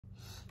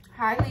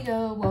Hi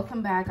Leo,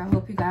 welcome back. I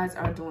hope you guys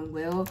are doing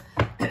well.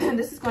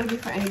 This is going to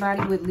be for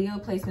anybody with Leo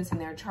placements in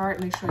their chart.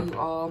 Make sure you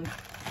all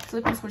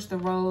flip and switch the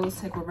roles,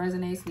 take what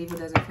resonates, leave what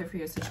doesn't fit for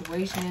your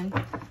situation.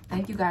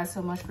 Thank you guys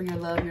so much for your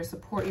love, your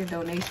support, your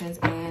donations,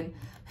 and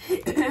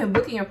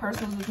booking your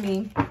personals with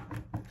me.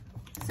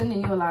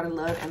 Sending you a lot of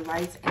love and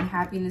light and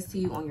happiness to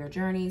you on your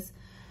journeys.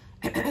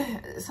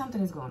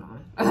 Something is going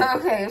on.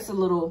 Okay, it's a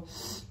little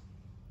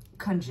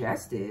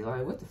congested.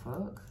 Like, what the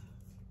fuck?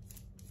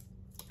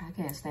 I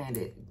can't stand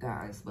it,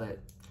 guys, but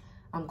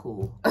I'm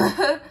cool.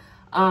 So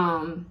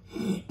I'm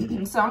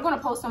going to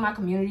post on my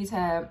community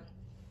tab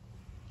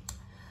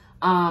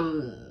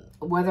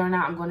whether or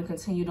not I'm going to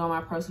continue doing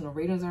my personal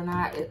readings or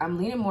not. I'm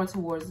leaning more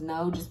towards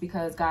no, just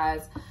because,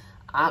 guys,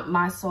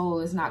 my soul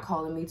is not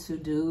calling me to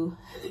do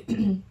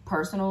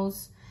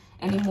personals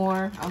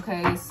anymore.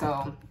 Okay,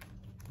 so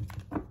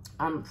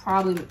I'm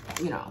probably,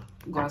 you know,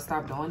 going to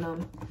stop doing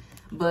them.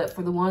 But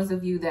for the ones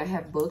of you that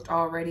have booked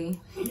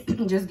already,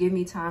 just give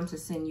me time to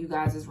send you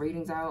guys'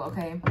 readings out,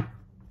 okay?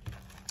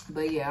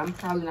 But yeah, I'm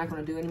probably not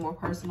going to do any more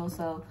personal.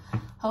 So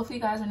hopefully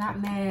you guys are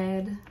not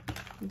mad.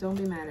 Don't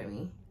be mad at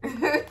me.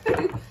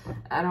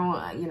 I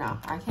don't, you know,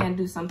 I can't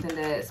do something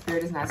that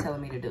Spirit is not telling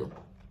me to do.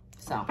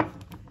 So,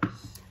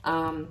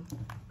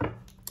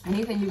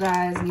 anything you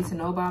guys need to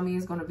know about me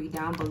is going to be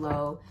down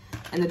below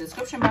in the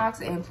description box.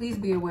 And please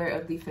be aware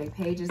of the fake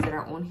pages that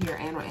are on here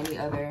and on any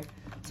other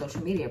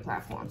social media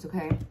platforms,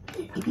 okay?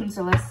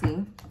 So let's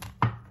see.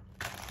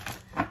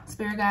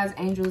 Spirit guides,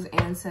 angels,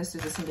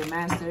 ancestors, ascended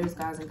masters,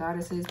 gods and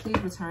goddesses, please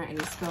return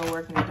any spell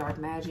work, any dark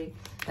magic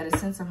that is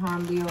sent to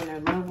harm Leo and their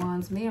loved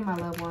ones. Me and my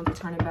loved ones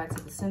return it back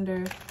to the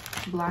sender.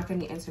 Block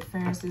any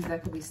interferences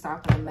that could be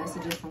stopping the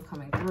messages from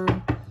coming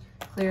through.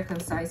 Clear,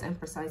 concise, and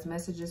precise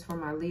messages for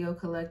my Leo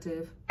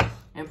collective.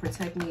 And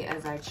protect me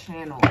as I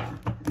channel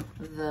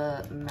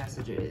the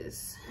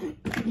messages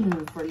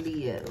for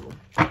Leo.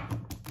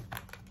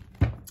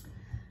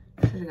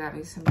 Should have got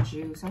me some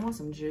juice. I want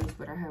some juice,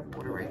 but I have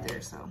water right there,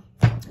 so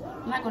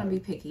I'm not going to be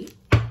picky.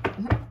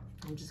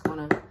 I'm just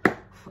going to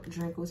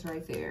drink what's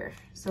right there.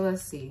 So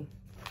let's see.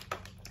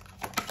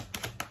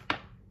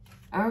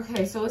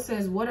 Okay, so it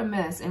says, what a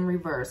mess, in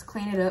reverse.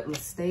 Clean it up,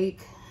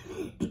 mistake.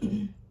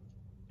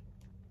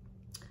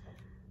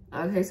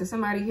 Okay, so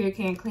somebody here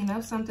can't clean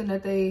up something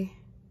that they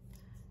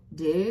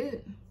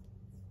did.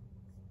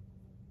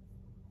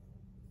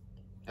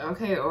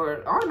 Okay,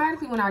 or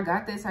automatically when I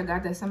got this, I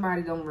got that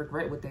somebody don't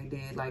regret what they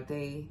did. Like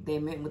they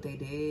meant what they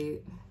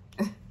did.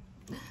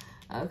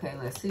 Okay,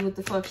 let's see what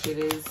the fuck shit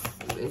is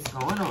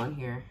going on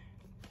here.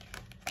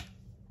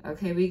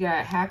 Okay, we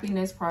got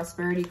happiness,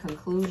 prosperity,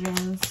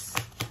 conclusions.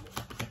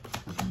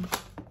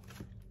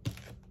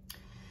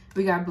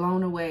 We got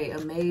blown away,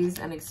 amazed,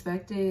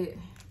 unexpected,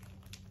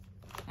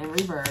 and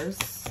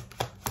reverse.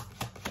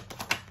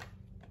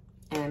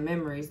 And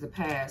memories, the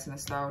past,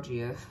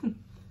 nostalgia.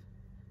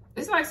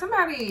 It's like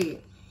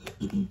somebody,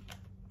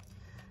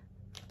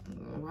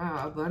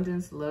 wow,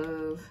 abundance,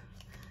 love.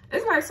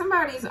 It's like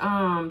somebody's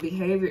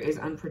behavior is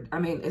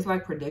it's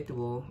like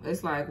predictable.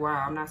 It's like,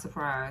 wow, I'm not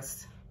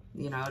surprised,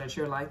 you know, that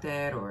you're like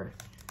that, or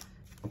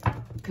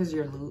because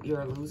you're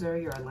a loser,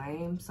 you're a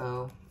lame.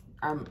 So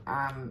I'm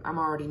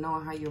already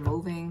knowing how you're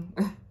moving.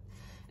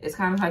 It's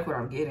kind of like what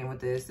I'm getting with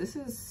this. This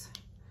is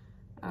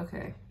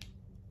okay.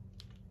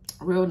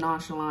 Real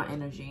nonchalant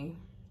energy.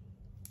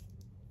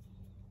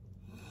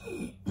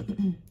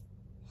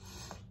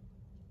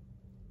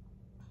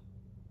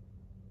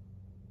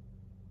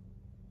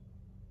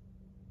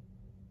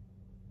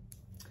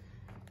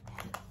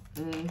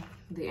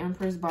 The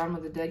Empress, bottom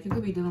of the deck. You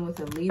could be dealing with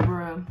a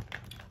Libra,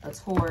 a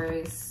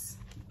Taurus.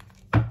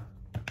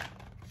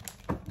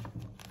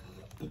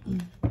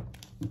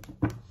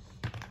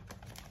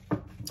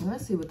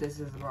 Let's see what this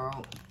is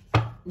about.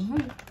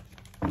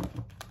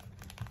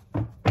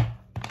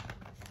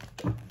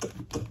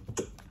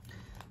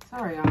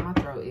 Sorry, y'all, my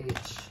throat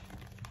itch.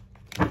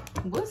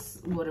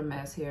 What a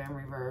mess here in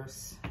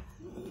reverse.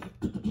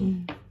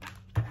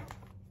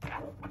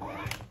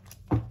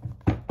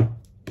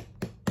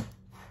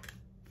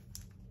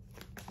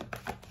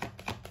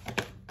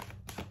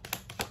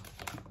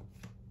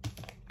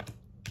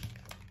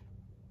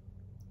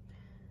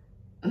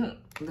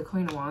 The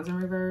Queen of Wands in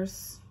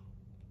reverse.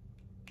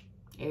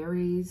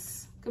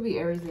 Aries. Could be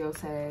Aries, Leo,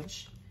 Sag.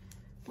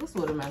 What's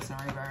what a mess in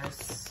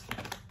reverse?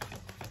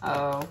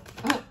 Oh,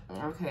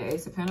 okay.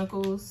 Ace of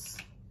Pentacles.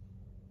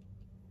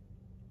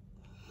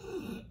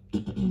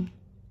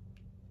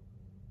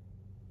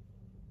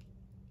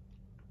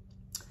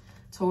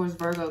 Taurus,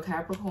 Virgo,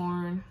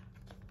 Capricorn.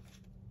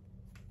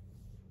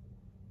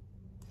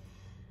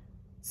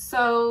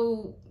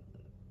 So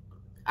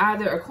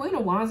either a Queen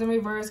of Wands in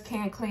reverse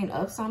can't clean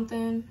up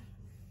something.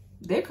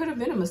 There could have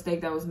been a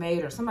mistake that was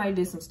made, or somebody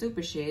did some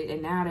stupid shit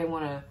and now they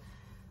want to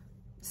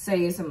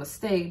say it's a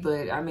mistake,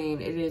 but I mean,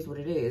 it is what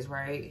it is,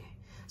 right?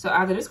 So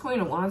either this Queen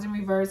of Wands in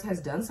reverse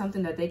has done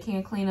something that they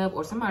can't clean up,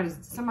 or somebody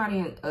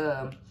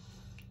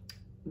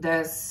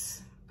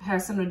that's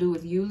has something to do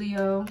with you,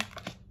 Leo,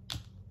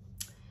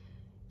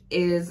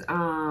 is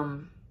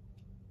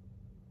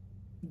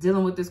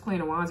dealing with this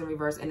Queen of Wands in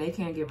reverse and they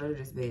can't get rid of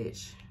this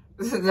bitch.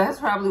 That's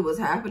probably what's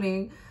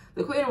happening.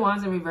 The Queen of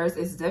Wands in reverse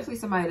is definitely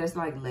somebody that's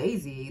like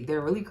lazy.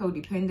 They're really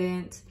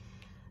codependent.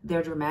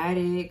 They're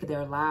dramatic.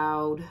 They're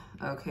loud.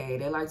 Okay.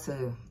 They like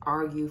to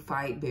argue,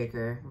 fight,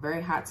 bicker.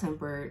 Very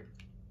hot-tempered.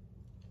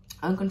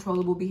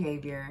 Uncontrollable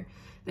behavior.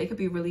 They could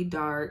be really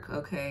dark.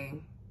 Okay.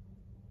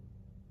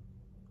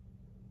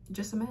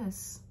 Just a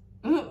mess.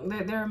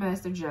 They're a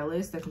mess. They're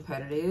jealous. They're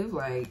competitive.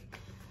 Like,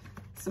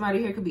 somebody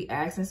here could be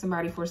asking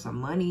somebody for some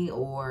money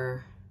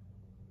or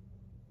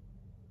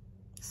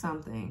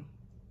something.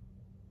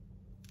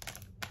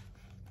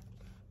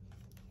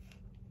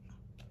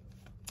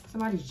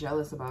 Somebody's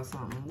jealous about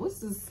something. What's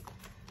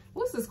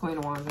this Queen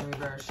of Wands in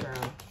reverse,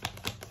 Cheryl?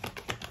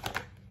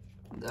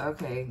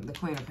 Okay, the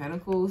Queen of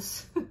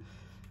Pentacles.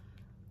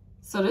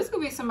 So this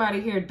could be somebody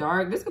here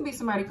dark. This could be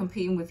somebody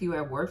competing with you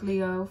at work,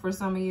 Leo, for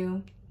some of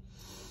you.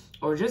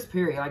 Or just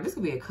period. Like, this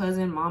could be a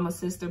cousin, mama,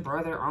 sister,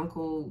 brother,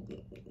 uncle,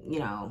 you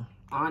know,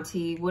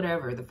 auntie,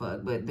 whatever the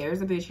fuck. But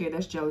there's a bitch here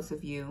that's jealous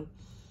of you.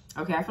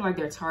 Okay, I feel like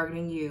they're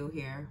targeting you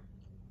here.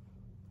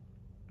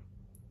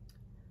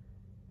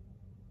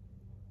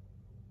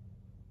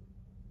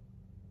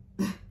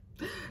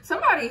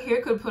 Somebody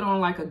here could put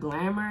on like a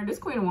glamour. This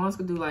Queen of Wands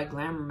could do like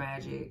glamour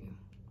magic.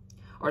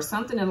 Or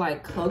something to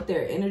like cloak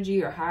their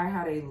energy or hide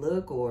how they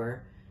look.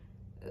 Or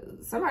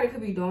somebody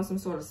could be doing some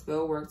sort of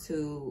spell work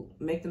to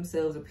make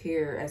themselves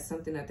appear as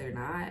something that they're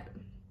not.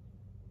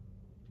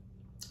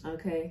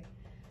 Okay.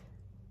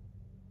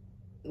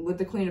 With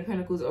the Queen of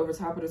Pentacles over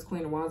top of this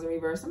Queen of Wands in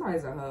reverse,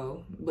 somebody's a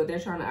hoe. But they're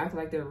trying to act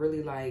like they're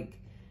really like,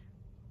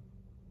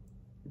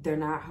 they're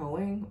not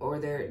hoeing or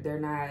they're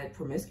not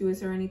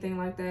promiscuous or anything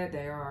like that.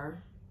 They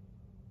are.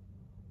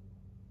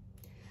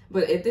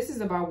 But if this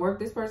is about work,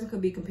 this person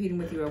could be competing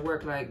with you at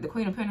work. Like the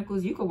Queen of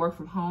Pentacles, you could work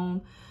from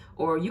home,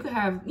 or you could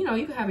have, you know,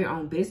 you could have your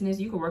own business.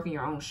 You could work in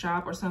your own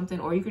shop or something,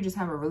 or you could just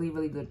have a really,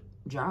 really good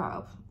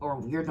job,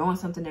 or you're doing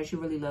something that you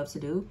really love to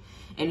do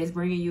and it's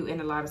bringing you in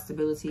a lot of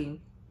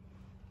stability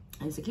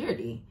and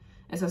security.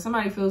 And so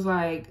somebody feels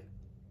like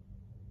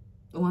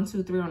 1,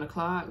 2, 3 on the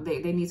clock,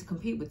 they need to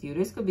compete with you.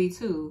 This could be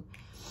too.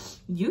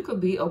 You could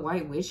be a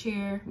white witch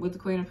here with the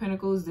Queen of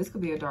Pentacles. This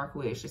could be a dark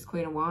witch. This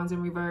Queen of Wands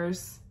in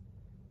reverse.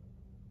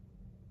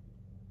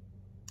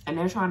 And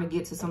they're trying to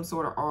get to some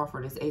sort of offer,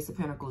 this Ace of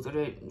Pentacles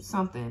or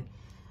something.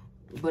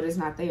 But it's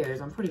not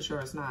theirs. I'm pretty sure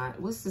it's not.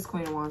 What's this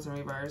Queen of Wands in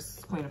reverse?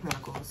 Queen of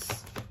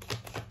Pentacles.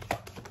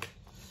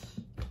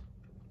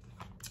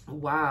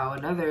 Wow,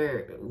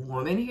 another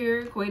woman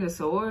here. Queen of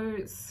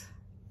Swords.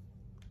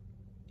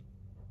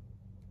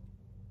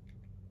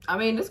 I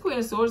mean, this Queen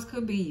of Swords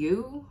could be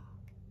you.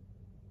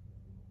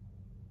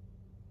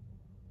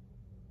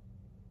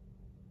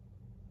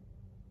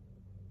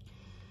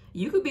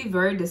 You could be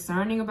very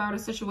discerning about a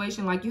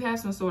situation. Like you have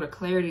some sort of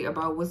clarity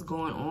about what's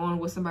going on,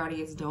 what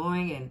somebody is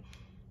doing. And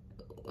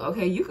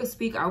okay, you could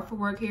speak out for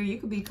work here. You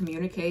could be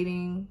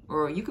communicating,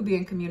 or you could be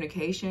in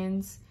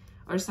communications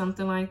or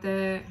something like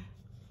that.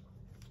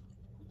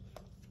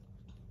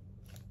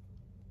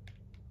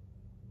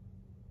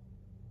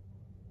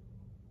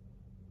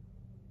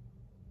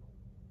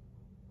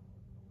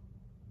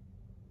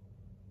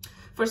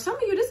 For some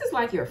of you, this is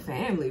like your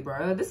family,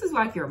 bro. This is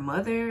like your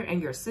mother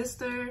and your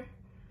sister.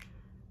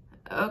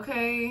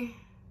 Okay.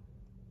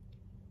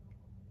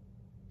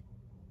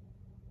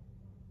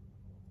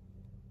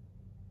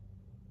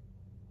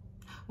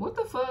 What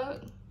the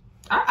fuck?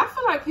 I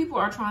feel like people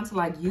are trying to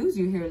like use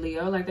you here,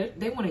 Leo. Like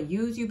they want to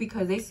use you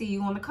because they see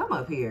you on the come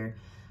up here.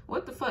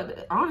 What the fuck?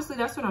 Honestly,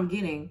 that's what I'm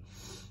getting.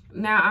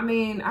 Now, I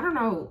mean, I don't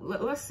know.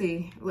 Let's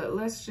see.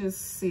 Let's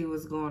just see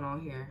what's going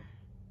on here.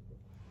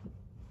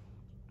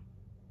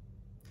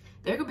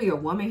 There could be a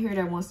woman here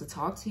that wants to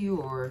talk to you,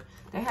 or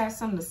they have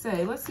something to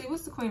say. Let's see.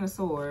 What's the Queen of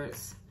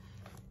Swords?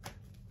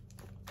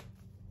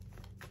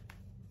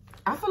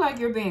 I feel like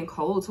you're being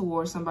cold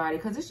towards somebody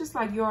because it's just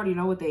like you already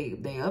know what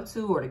they up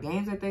to or the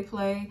games that they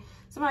play.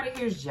 Somebody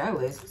here's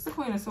jealous. What's the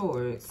Queen of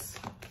Swords?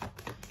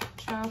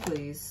 Child,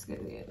 please.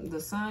 The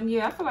Sun.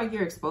 Yeah, I feel like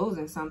you're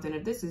exposing something.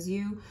 If this is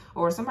you,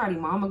 or somebody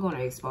mama going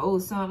to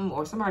expose something,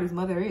 or somebody's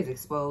mother is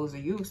exposed, or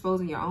you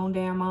exposing your own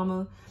damn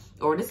mama,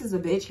 or this is a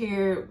bitch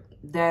here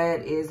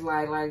that is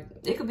like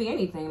it could be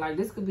anything. Like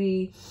this could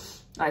be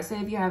like, say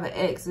if you have an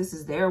ex, this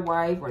is their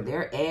wife or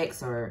their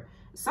ex or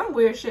some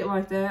weird shit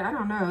like that. I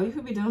don't know. You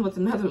could be dealing with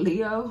another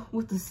Leo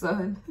with the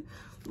Sun.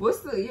 What's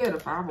the, yeah, the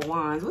Five of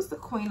Wands. What's the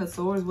Queen of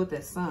Swords with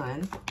the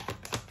Sun?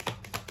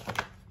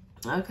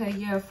 Okay,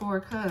 yeah, 4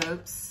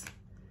 Cups.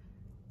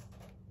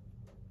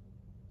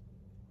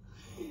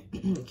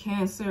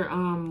 Cancer,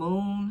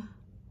 Moon.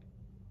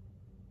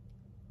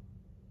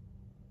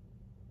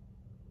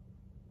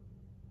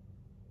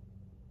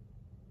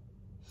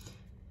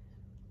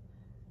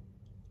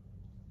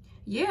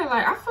 Yeah,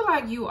 like I feel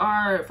like you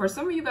are, for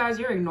some of you guys,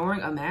 you're ignoring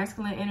a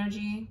masculine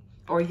energy,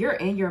 or you're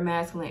in your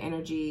masculine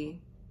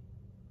energy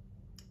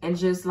and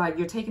just like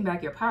you're taking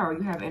back your power.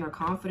 You have inner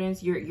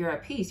confidence. You're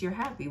at peace. You're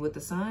happy with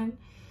the Sun.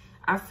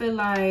 I feel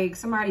like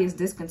somebody is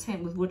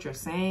discontent with what you're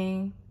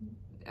saying.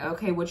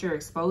 okay, what you're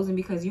exposing,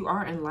 because you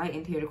are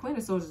enlightened here. The Queen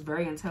of Swords is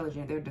very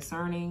intelligent. They're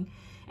discerning,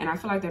 and I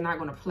feel like they're not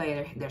going to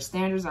play. Their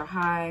standards are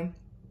high.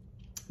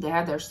 They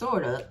have their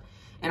sword up,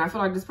 and I feel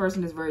like this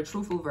person is very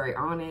truthful, very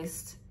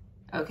honest.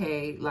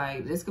 Okay,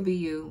 like this could be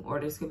you, or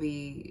this could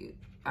be,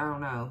 I don't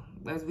know.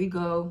 As we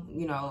go,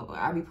 you know,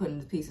 I'll be putting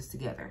the pieces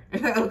together.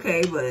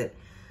 Okay, but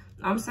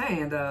I'm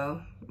saying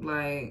though,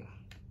 like,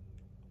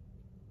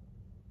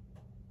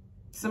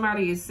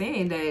 somebody is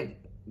saying that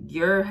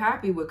you're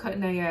happy with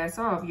cutting their ass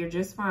off. You're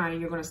just fine,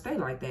 and you're going to stay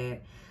like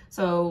that.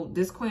 So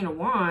this Queen of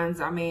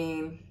Wands, I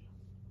mean,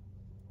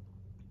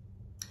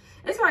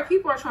 it's like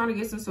people are trying to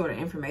get some sort of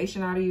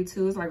information out of you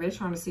too. It's like they're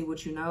trying to see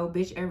what you know.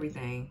 Bitch,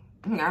 everything.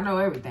 I know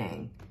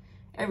everything.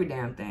 Every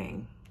damn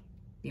thing.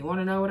 You want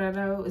to know what I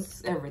know?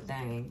 It's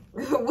everything.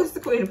 What's the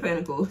Queen of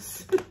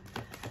Pentacles?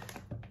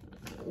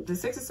 The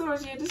Six of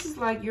Swords, yeah, this is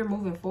like you're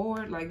moving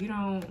forward. Like you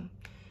don't,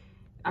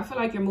 I feel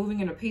like you're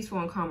moving in a peaceful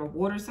and calmer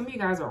water. Some of you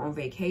guys are on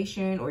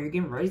vacation, or you're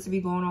getting ready to be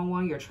going on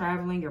one. You're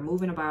traveling, you're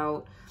moving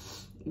about.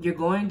 You're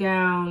going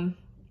down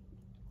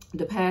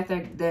the path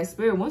that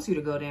Spirit wants you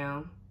to go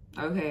down.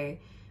 Okay,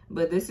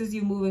 but this is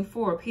you moving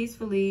forward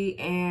peacefully,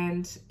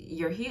 and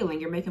you're healing.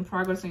 You're making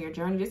progress on your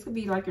journey. This could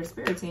be like your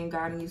spirit team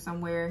guiding you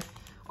somewhere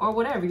or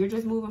whatever. You're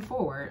just moving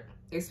forward,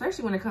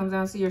 especially when it comes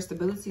down to your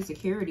stability,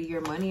 security,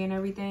 your money and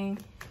everything.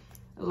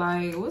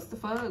 Like, what's the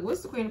fuck?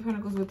 What's the Queen of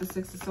Pentacles with the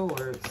Six of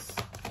Swords?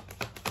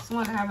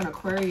 Someone to have an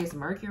Aquarius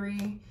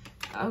Mercury.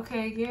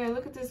 Okay, yeah,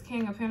 look at this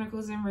King of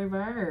Pentacles in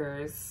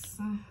reverse.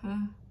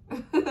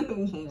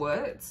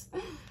 What?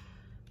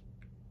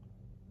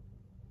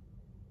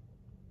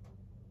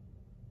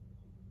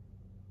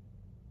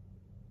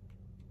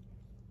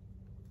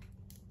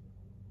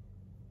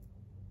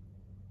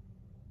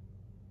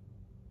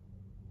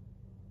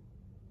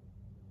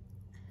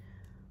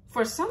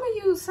 For some of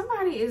you,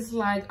 somebody is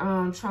like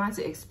trying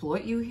to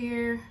exploit you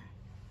here.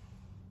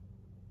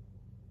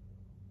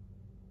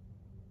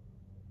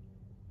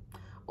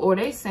 Or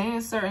they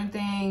saying certain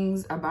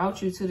things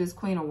about you to this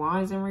Queen of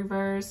Wands in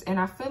reverse. And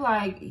I feel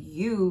like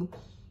you're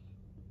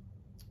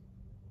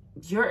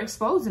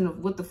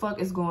exposing what the fuck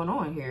is going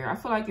on here. I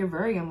feel like you're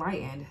very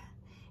enlightened.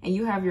 And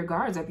you have your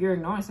guards up. You're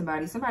ignoring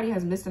somebody. Somebody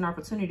has missed an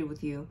opportunity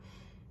with you.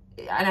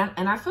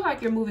 And I feel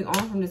like you're moving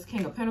on from this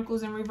King of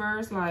Pentacles in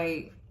reverse.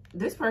 Like,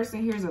 this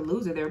person here is a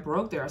loser. They're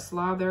broke. They're a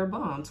slob. They're a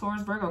bum.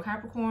 Taurus, Virgo,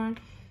 Capricorn.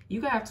 You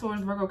can have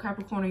Taurus, Virgo,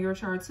 Capricorn in your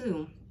chart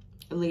too,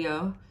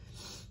 Leo.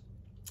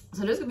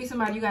 So this could be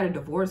somebody you got a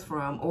divorce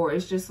from, or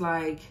it's just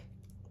like,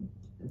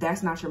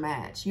 that's not your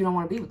match. You don't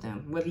want to be with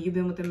them. Whether you've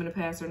been with them in the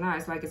past or not,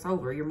 it's like it's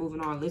over. You're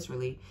moving on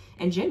literally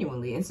and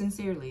genuinely and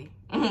sincerely.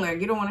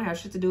 Like, you don't want to have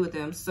shit to do with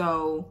them.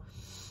 So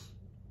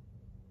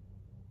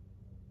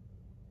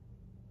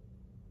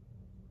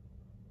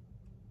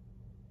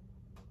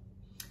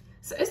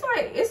it's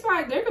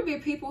like there could be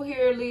people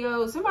here,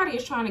 Leo. Somebody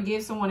is trying to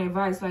give someone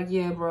advice like,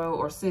 yeah, bro,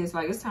 or sis,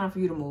 like, it's time for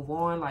you to move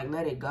on. Like,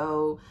 let it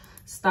go.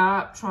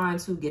 Stop trying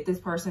to get this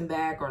person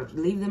back, or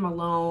leave them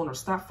alone, or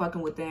stop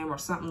fucking with them, or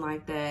something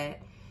like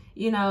that.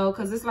 You know,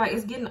 because it's like,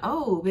 it's getting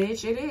old,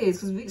 bitch. It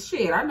is. Because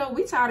shit, I know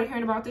we tired of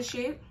hearing about this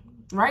shit.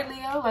 Right,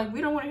 Leo? Like,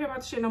 we don't want to hear about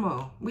this shit no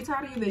more. We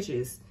tired of you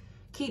bitches.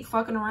 Keep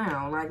fucking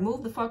around. Like,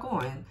 move the fuck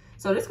on.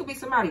 So this could be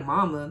somebody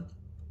mama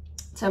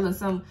telling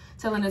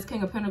this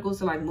King of Pentacles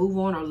to like move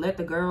on or let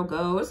the girl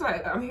go. It's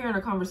like I'm hearing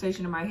a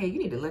conversation in my head. You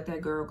need to let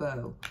that girl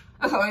go.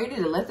 Or you need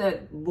to let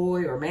that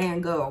boy or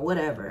man go, or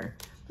whatever.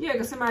 Yeah,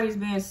 because somebody's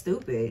being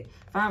stupid.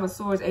 Five of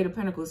Swords, Eight of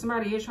Pentacles.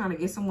 Somebody is trying to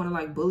get someone to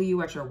like bully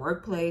you at your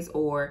workplace,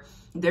 or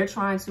they're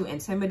trying to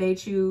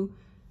intimidate you,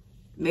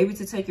 maybe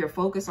to take your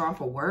focus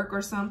off of work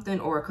or something,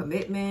 or a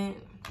commitment.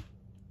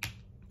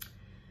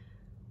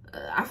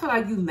 I feel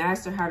like you've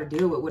mastered how to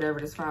deal with whatever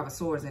this Five of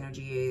Swords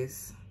energy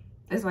is.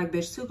 It's like,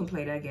 bitch, two can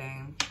play that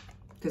game.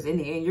 Because in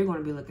the end, you're going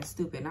to be looking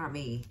stupid, not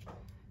me.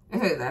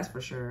 That's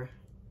for sure.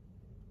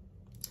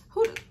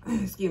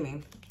 Excuse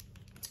me.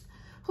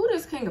 Who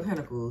does King of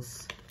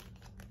Pentacles?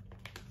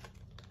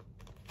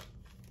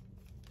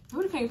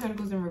 Who the King of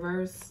Pentacles in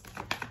reverse?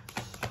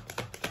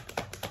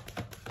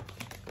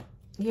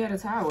 Yeah, the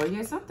Tower.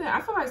 Yeah, something.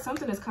 I feel like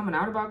something is coming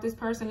out about this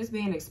person. It's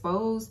being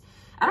exposed.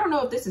 I don't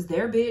know if this is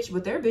their bitch,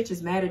 but their bitch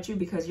is mad at you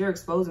because you're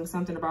exposing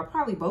something about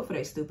probably both of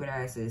their stupid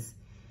asses.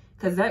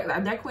 Because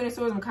that Queen of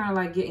Swords, I'm kind of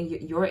like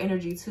getting your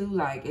energy too.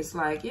 Like, it's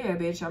like, yeah,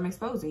 bitch, I'm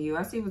exposing you.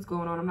 I see what's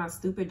going on. I'm not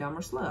stupid, dumb,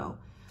 or slow.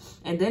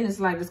 And then it's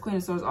like this Queen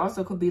of Swords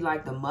also could be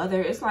like the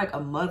mother. It's like a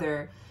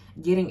mother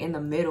getting in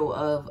the middle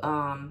of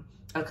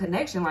a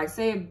connection. Like,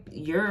 say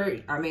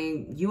you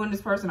and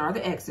this person are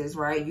the exes,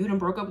 right? You done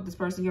broke up with this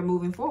person. You're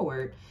moving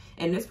forward.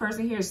 And this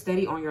person here is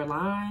steady on your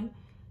line.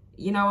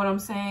 You know what I'm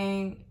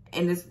saying?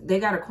 And they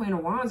got a Queen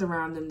of Wands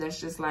around them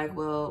that's just like,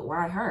 well,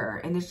 why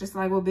her? And it's just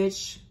like, well,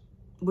 bitch,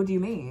 what do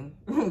you mean?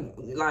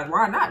 Like,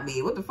 why not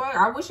me? What the fuck?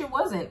 I wish it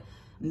wasn't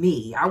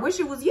me. I wish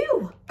it was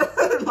you.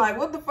 Like,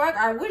 what the fuck?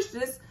 I wish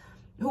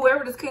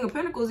whoever this King of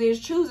Pentacles is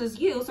chooses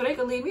you so they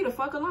can leave me the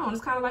fuck alone.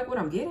 It's kind of like what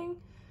I'm getting.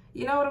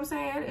 You know what I'm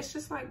saying? It's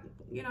just like,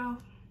 you know,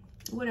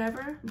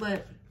 whatever.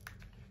 But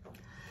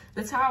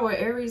the Tower,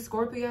 Aries,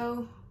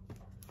 Scorpio.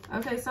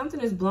 Okay, something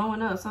is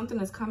blowing up. Something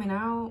is coming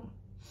out.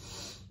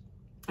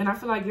 And I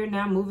feel like you're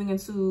now moving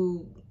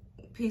into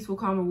peaceful,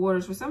 calmer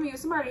waters. For some of you,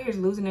 somebody here is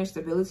losing their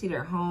stability,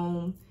 their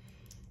home,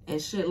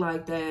 and shit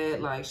like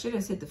that. Like, shit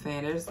has hit the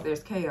fan.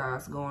 There's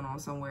chaos going on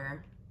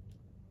somewhere.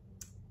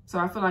 So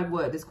I feel like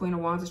what? This Queen of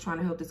Wands is trying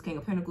to help this King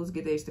of Pentacles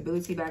get their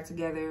stability back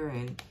together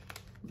and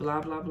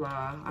blah, blah,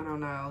 blah. I don't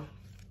know.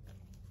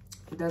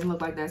 It doesn't look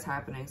like that's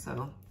happening,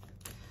 so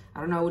I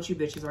don't know what you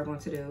bitches are going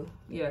to do.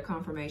 Yeah,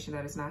 confirmation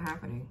that it's not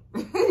happening.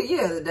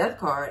 Yeah, the death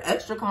card.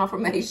 Extra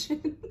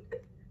confirmation.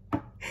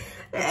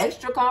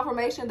 Extra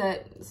confirmation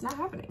that it's not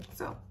happening.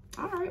 So,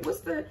 all right.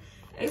 What's the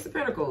Ace of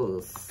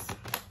Pentacles?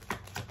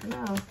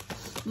 No.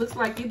 Looks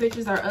like you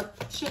bitches are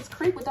up shit's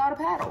creek without a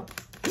paddle.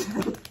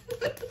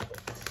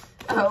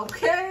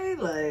 Okay.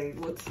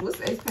 Like, what's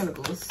the Ace of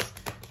Pentacles?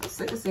 I'm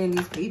sick of seeing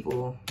these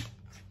people.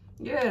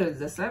 Yeah,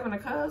 the Seven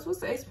of Cups. What's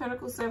the Ace of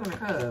Pentacles? Seven of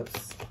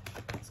Cups.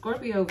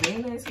 Scorpio,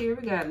 Venus here.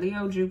 We got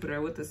Leo,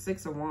 Jupiter with the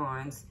Six of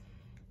Wands.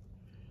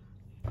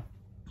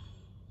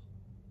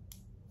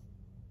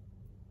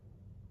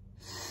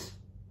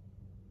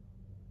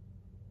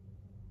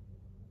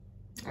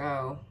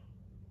 Oh.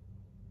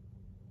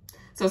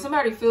 So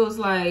somebody feels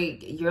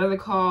like you're the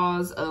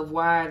cause of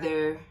why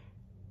their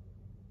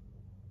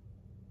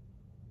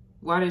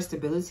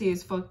stability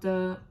is fucked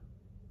up.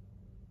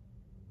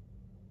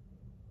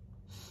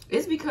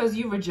 It's because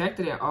you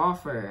rejected an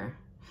offer.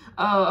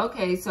 Oh,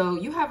 okay. So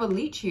you have a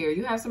leech here.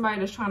 You have somebody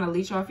that's trying to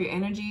leech off your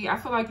energy. I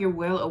feel like you're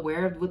well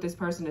aware of what this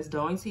person is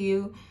doing to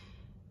you.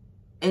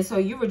 And so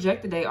you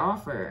rejected their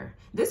offer.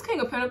 This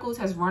King of Pentacles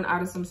has run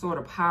out of some sort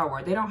of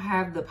power. They don't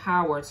have the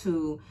power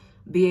to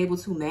be able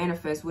to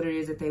manifest what it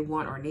is that they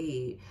want or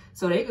need.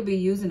 So they could be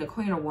using the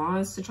Queen of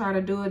Wands to try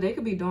to do it. They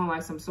could be doing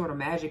like some sort of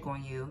magic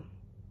on you.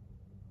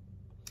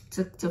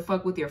 To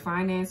fuck with your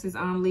finances,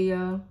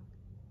 Leo.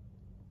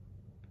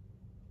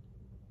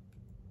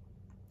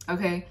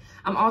 Okay.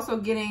 I'm also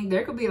getting,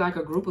 there could be like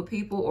a group of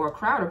people or a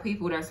crowd of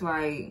people that's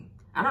like,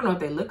 I don't know if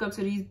they look up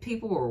to these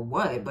people or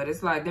what, but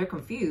it's like they're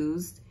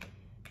confused.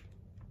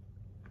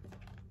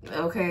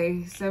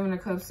 Okay, Seven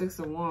of Cups, Six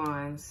of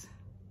Wands.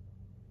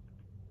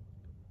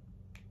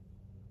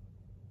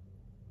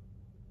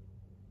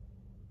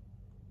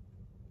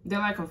 They're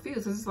like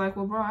confused. It's like,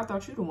 well, bro, I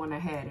thought you the one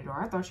that had it, or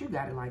I thought you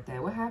got it like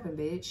that. What happened,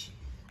 bitch?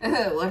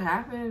 What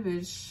happened,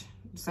 bitch?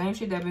 Same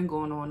shit that been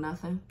going on.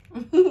 Nothing.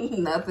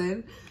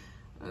 Nothing.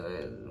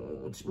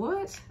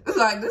 What?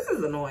 Like, this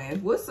is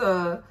annoying. What's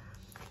the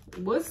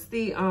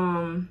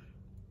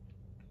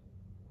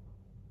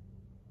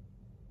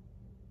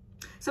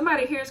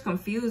somebody here is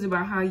confused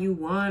about how you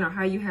won or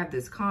how you have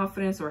this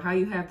confidence or how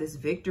you have this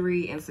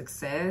victory and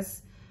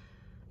success.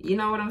 You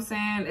know what I'm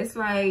saying? It's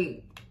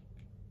like,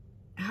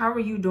 how are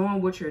you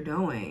doing what you're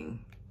doing?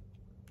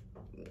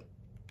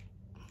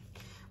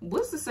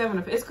 What's the Seven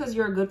of? It's because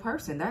you're a good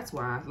person. That's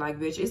why. Like,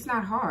 bitch, it's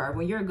not hard.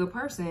 When you're a good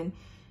person,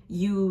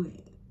 you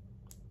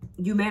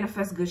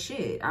manifest good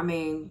shit. I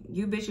mean,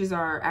 you bitches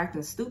are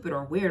acting stupid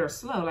or weird or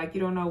slow. Like, you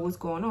don't know what's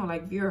going on.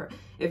 Like,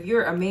 if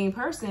you're a mean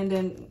person,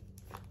 then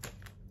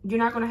you're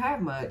not going to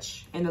have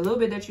much. And the little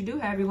bit that you do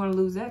have, you're going to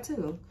lose that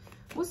too.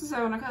 What's the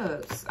Seven of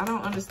Cups? I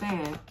don't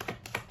understand.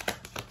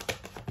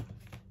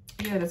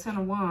 Yeah, the Ten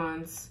of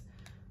Wands.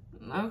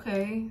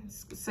 Okay.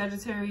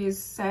 Sagittarius,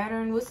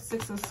 Saturn. What's the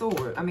Six of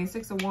Swords? I mean,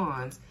 Six of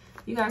Wands.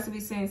 You guys would be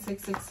saying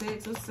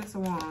 666. What's Six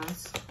of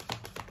Wands?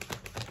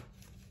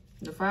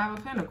 The Five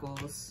of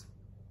Pentacles.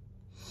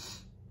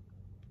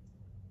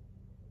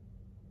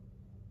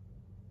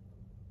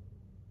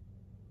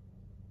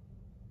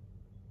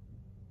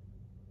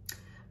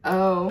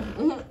 Oh.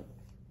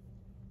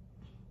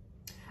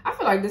 I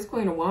feel like this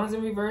Queen of Wands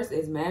in reverse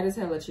is mad as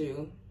hell at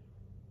you,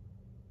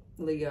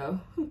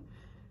 Leo.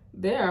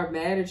 They are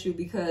mad at you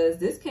because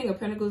this King of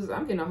Pentacles,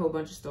 I'm getting a whole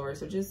bunch of stories,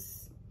 so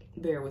just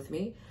bear with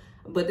me.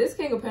 But this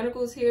King of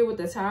Pentacles here with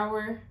the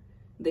Tower,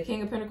 the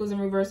King of Pentacles in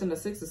reverse and the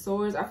Six of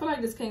Swords, I feel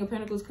like this King of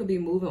Pentacles could be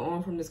moving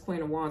on from this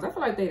Queen of Wands. I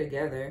feel like they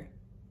together.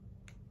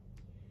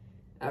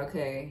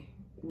 Okay.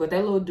 But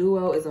that little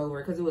duo is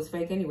over because it was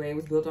fake anyway. It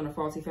was built on a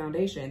faulty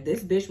foundation.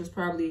 This bitch was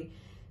probably,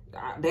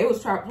 they was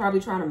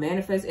probably trying to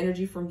manifest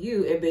energy from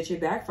you. And bitch,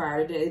 it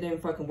backfired. It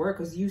didn't fucking work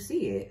because you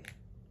see it.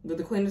 With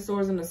the Queen of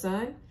Swords and the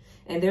Sun.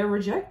 And they're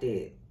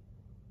rejected.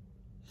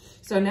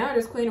 So now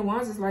this Queen of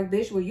Wands is like,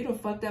 bitch, well, you done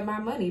fucked up my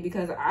money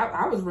because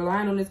I was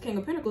relying on this King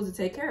of Pentacles to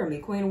take care of me.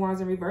 Queen of Wands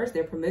in reverse,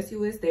 they're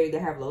promiscuous. They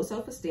have low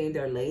self-esteem.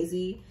 They're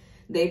lazy.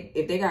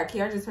 If they got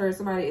kids, I just heard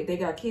somebody, if they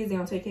got kids, they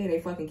don't take care of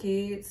their fucking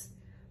kids.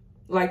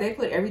 Like, they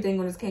put everything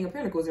on this King of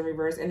Pentacles in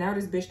reverse, and now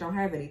this bitch don't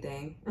have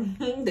anything.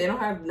 They don't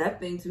have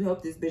nothing to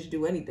help this bitch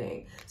do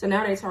anything. So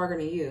now they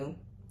targeting you.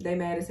 They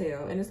mad as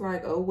hell. And it's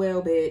like, oh,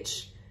 well,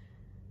 bitch.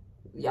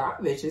 Y'all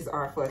bitches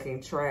are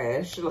fucking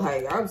trash.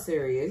 Like, I'm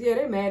serious. Yeah,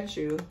 they mad at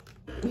you.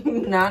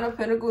 Nine of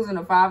Pentacles and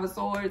the Five of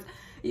Swords.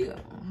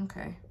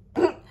 Okay.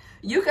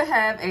 You could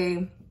have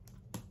a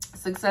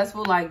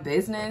successful, like,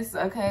 business,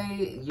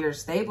 okay? You're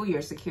stable,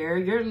 you're secure,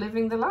 you're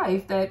living the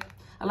life that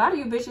a lot of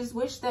you bitches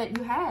wish that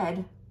you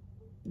had.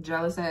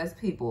 Jealous ass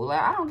people.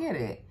 Like, I don't get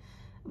it.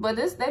 But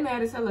they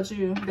mad as hell at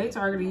you. They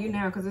targeting you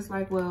now because it's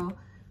like, well,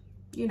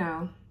 you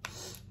know,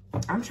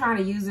 I'm trying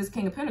to use this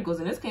King of Pentacles,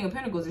 and this King of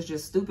Pentacles is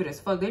just stupid as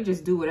fuck. They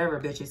just do whatever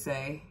bitches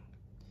say.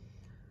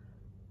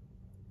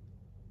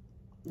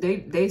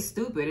 They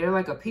stupid. They're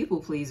like a people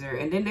pleaser.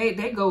 And then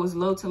they go as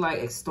low to like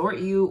extort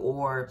you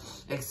or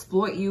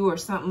exploit you or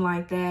something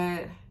like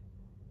that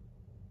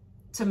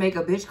to make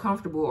a bitch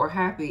comfortable or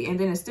happy. And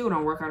then it still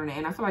don't work out in the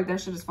end. I feel like that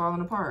shit is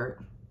falling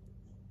apart.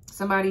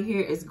 Somebody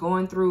here is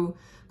going through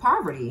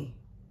poverty.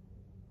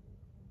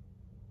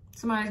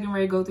 Somebody's getting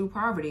ready to go through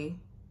poverty.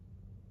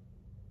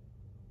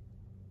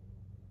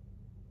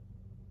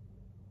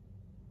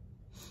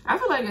 I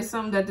feel like it's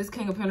something that this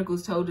King of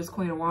Pentacles told this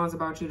Queen of Wands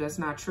about you that's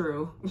not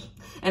true.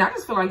 And I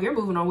just feel like you're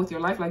moving on with your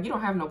life. Like, you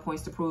don't have no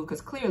points to prove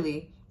because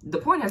clearly the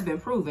point has been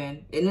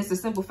proven. And it's the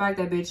simple fact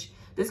that, bitch,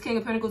 this King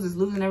of Pentacles is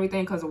losing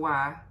everything because of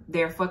why?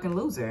 They're a fucking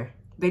loser.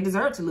 They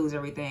deserve to lose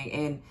everything.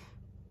 And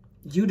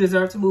you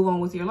deserve to move on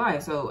with your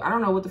life. So I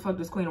don't know what the fuck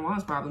this Queen of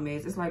Wands problem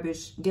is. It's like,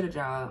 bitch, get a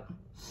job.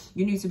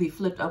 You need to be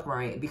flipped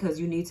upright because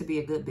you need to be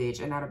a good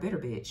bitch and not a bitter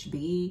bitch.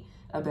 Be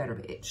a better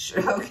bitch.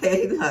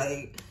 Okay?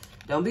 Like,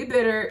 don't be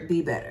bitter,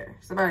 be better.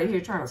 Somebody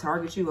here trying to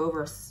target you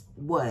over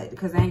what?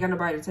 Because they ain't got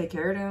nobody to take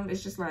care of them.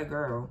 It's just like,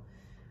 girl,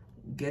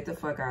 get the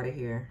fuck out of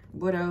here.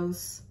 What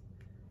else?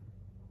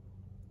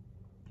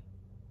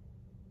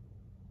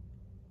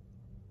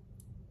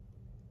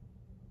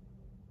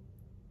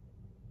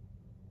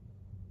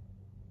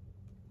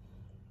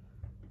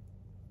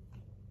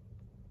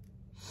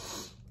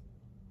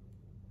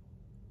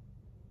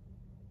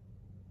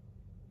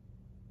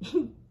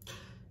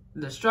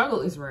 The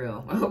struggle is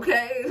real,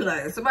 okay?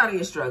 Like, somebody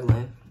is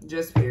struggling,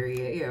 just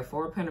period. Yeah,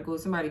 Four of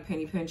Pentacles, somebody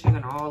penny pinching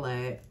and all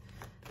that.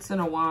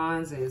 Ten of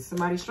Wands is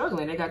somebody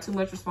struggling. They got too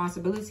much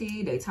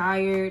responsibility, they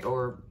tired,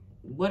 or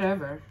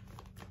whatever.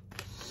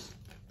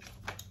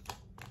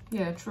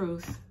 Yeah,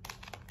 Truth.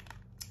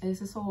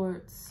 Ace of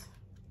Swords.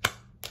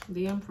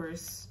 The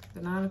Empress.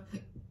 The Nine of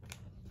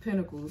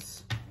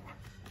Pentacles.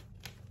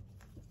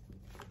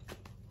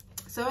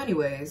 So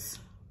anyways,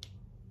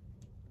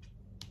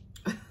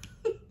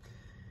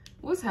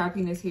 what's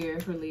happiness here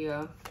for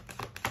Leo?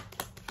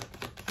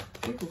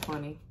 People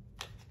funny.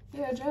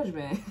 Yeah,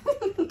 Judgment.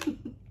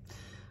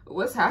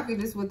 What's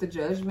happiness with the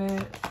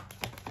Judgment?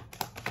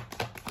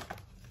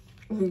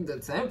 The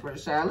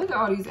Temperance, child. Look at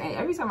all these.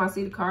 Every time I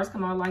see the cards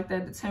come out like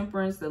that, the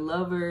Temperance, the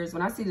Lovers.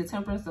 When I see the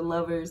Temperance, the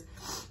Lovers,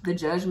 the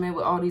Judgment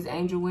with all these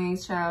angel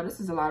wings, child, this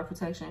is a lot of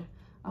protection.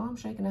 Oh, I'm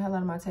shaking the hell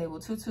out of my table.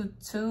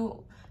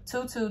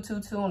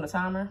 2222 on the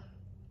timer.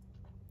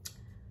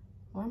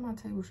 Why am my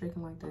table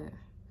shaking like that?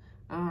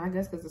 I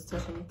guess because it's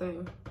touching the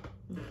thing.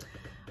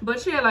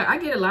 But yeah, like, I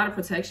get a lot of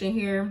protection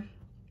here.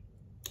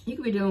 You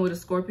could be dealing with a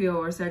Scorpio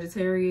or a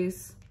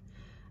Sagittarius,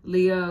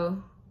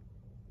 Leo.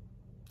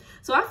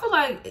 So I feel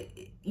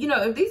like, you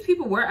know, if these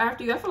people were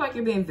after you, I feel like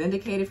you're being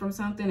vindicated from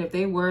something. If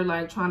they were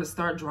like trying to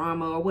start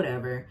drama or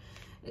whatever.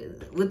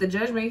 With the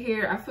Judgment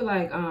here, I feel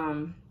like,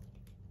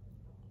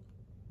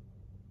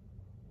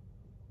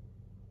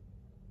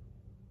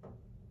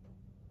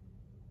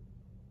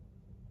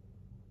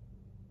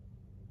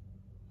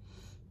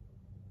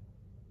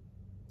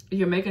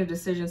 you're making a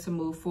decision to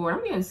move forward.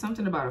 I'm getting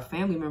something about a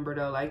family member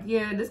though. Like,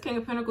 yeah, this King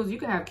of Pentacles, you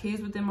could have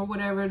kids with them or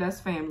whatever. That's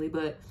family,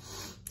 but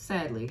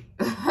sadly.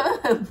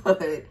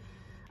 But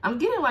I'm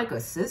getting like a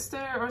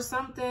sister or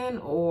something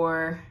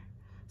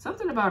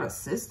about a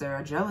sister,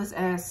 a jealous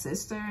ass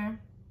sister.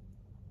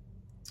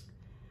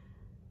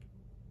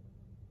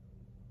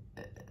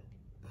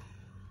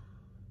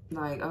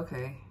 Like,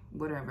 okay,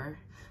 whatever.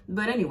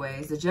 But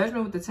anyways, the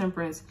Judgment with the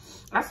Temperance,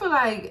 I feel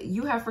like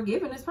you have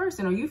forgiven this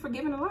person, or you've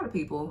forgiven a lot of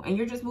people, and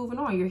you're just moving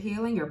on. You're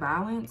healing, you're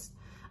balanced.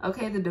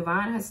 Okay, the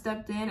Divine has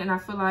stepped in, and I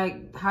feel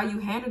like how you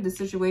handled the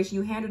situation,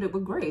 you handled it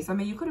with grace. I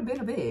mean, you could have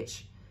been a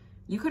bitch.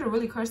 You could have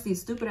really cursed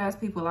these stupid ass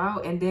people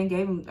out and then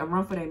gave them a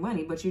run for their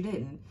money, but you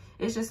didn't.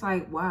 It's just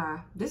like, why?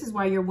 This is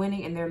why you're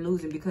winning and they're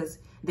losing, because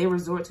they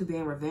resort to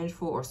being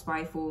revengeful or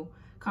spiteful,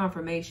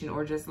 confirmation,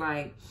 or just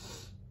like,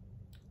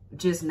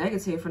 just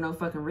negative for no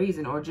fucking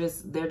reason, or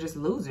just they're just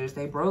losers.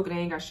 They broke, they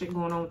ain't got shit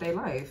going on with their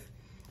life,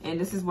 and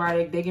this is why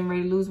they getting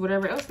ready to lose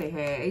whatever else they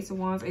had. Ace of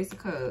Wands, Ace of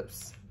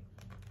Cups,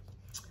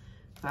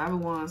 Five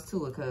of Wands,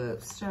 Two of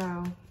Cups.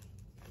 Child,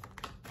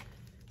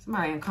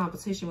 somebody in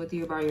competition with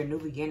you about your new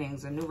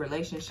beginnings, a new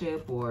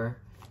relationship, or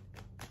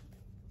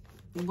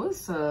what's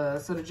so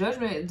the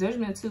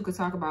judgment too could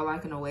talk about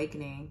like an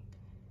awakening.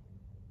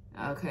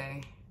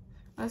 Okay,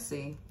 let's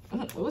see.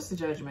 What's the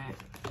Judgment?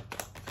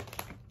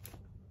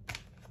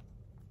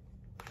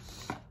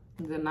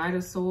 The Knight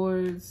of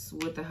Swords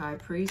with the High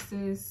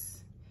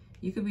Priestess.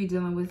 You could be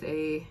dealing with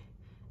a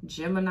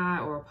Gemini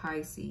or a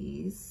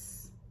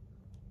Pisces.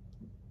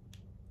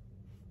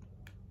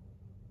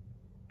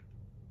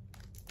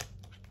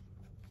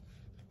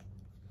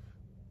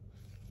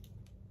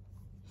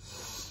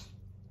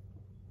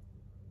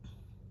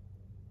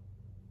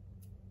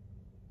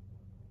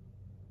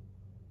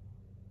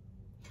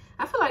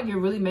 I feel like you're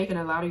really making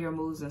a lot of your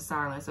moves in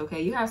silence,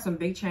 okay? You have some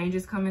big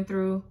changes coming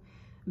through.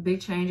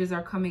 Big changes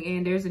are coming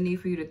in. There's a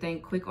need for you to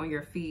think quick on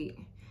your feet.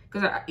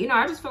 Because, you know,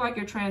 I just feel like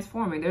you're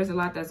transforming. There's a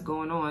lot that's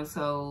going on.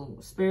 So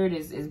Spirit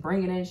is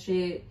bringing in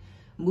shit,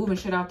 moving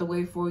shit out the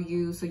way for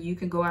you so you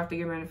can go after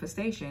your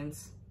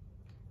manifestations.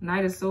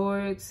 Knight of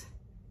Swords.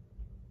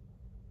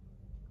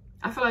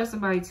 I feel like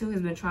somebody, too,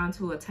 has been trying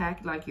to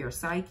attack, like, your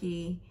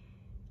psyche.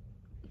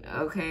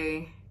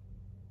 Okay.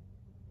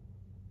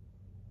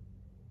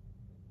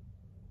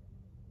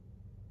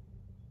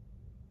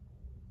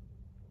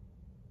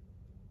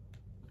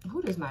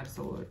 Who does Knight of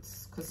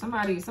Swords? Because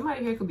somebody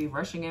here could be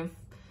rushing in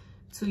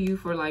to you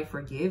for, like,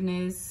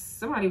 forgiveness.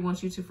 Somebody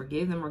wants you to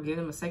forgive them or give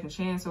them a second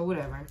chance or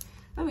whatever.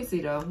 Let me see,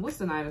 though. What's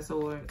the Knight of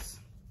Swords?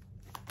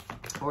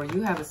 Or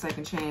you have a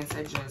second chance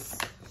at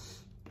just...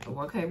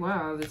 Okay,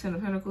 wow. The Ten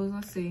of Pentacles.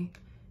 Let's see.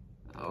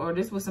 Or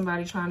this was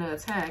somebody trying to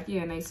attack.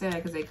 Yeah, and they said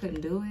because they couldn't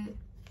do it.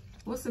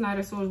 What's the Knight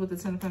of Swords with the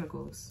Ten of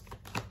Pentacles?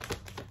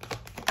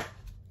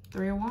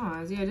 Three of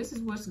Wands. Yeah, this is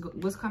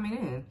what's coming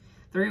in.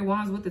 Three of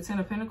Wands with the Ten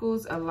of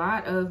Pentacles. A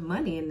lot of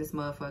money in this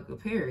motherfucker,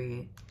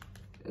 period.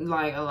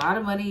 Like, a lot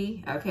of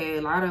money. Okay,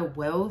 a lot of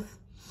wealth.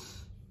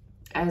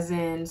 As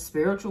in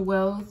spiritual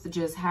wealth.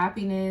 Just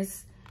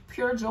happiness.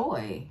 Pure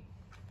joy.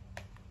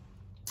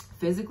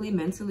 Physically,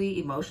 mentally,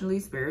 emotionally,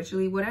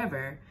 spiritually,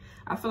 whatever.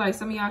 I feel like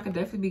some of y'all could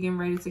definitely be getting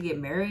ready to get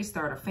married,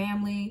 start a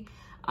family.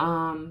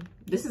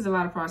 This is a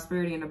lot of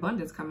prosperity and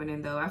abundance coming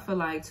in, though. I feel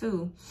like,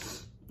 too,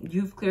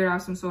 you've cleared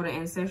out some sort of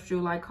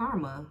ancestral, like,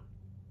 karma.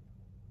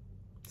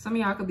 Some of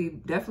y'all could be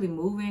definitely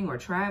moving or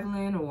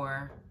traveling,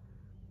 or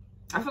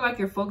I feel like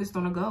you're focused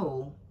on a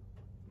goal.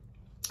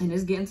 And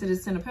it's getting to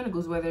this Ten of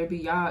Pentacles, whether it be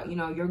y'all, you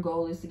know, your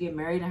goal is to get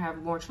married and have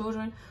more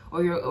children,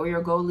 or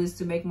your goal is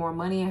to make more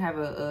money and have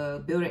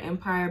build an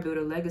empire, build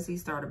a legacy,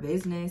 start a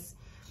business,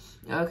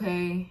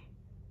 okay,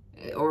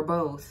 or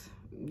both.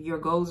 Your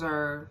goals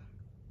are,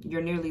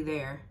 you're nearly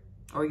there,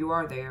 or you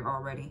are there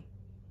already.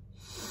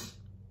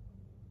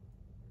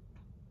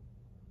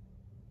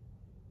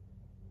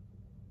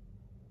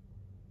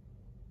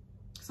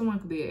 Someone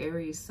could be an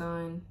Aries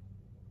sun.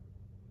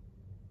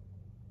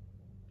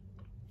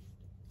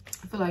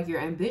 I feel like you're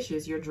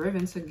ambitious. You're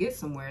driven to get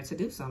somewhere, to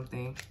do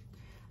something.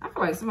 I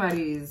feel like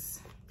somebody's,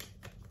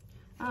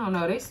 I don't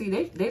know,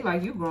 they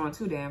like you growing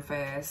too damn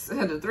fast.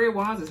 The Three of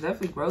Wands is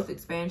definitely growth,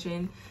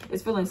 expansion.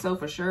 It's feeling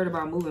self-assured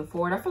about moving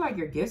forward. I feel like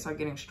your gifts are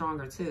getting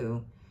stronger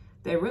too.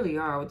 They really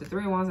are. With the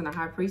Three of Wands and the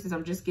High Priestess,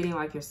 I'm just getting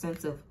like your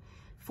sense of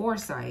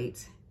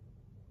foresight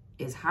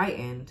is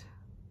heightened.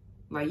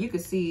 Like you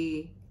could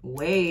see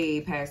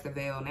way past the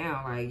veil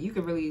now. Like you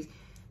could really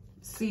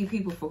see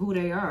people for who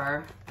they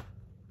are.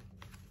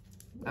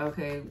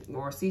 Okay,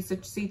 or see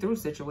through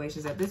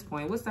situations at this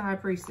point. What's the High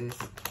Priestess?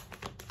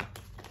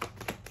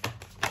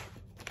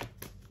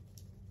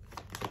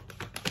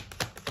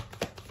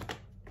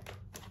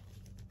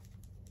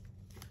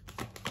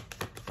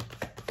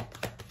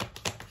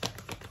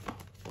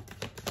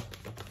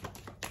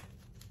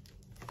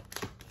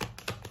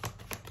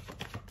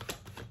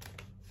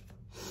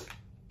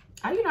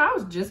 You know, I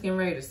was just getting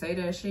ready to say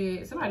that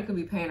shit. Somebody could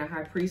be paying a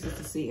High Priestess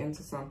to see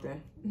into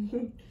something.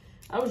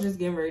 I was just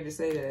getting ready to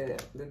say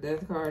that. The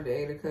Death card, the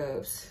Eight of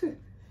Cups.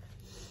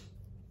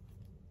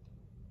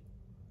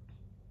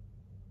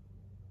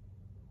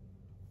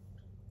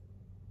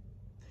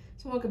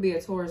 Someone could be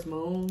a Taurus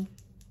moon.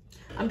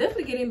 I'm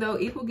definitely getting, though,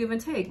 equal give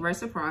and take.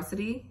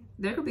 Reciprocity.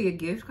 There could be a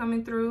gift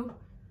coming through.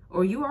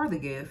 Or you are the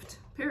gift.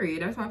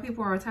 Period. That's why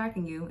people are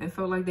attacking you and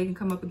felt like they can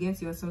come up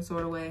against you in some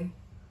sort of way.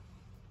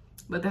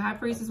 But the High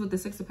Priestess with the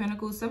Six of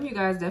Pentacles, some of you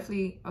guys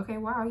definitely, okay,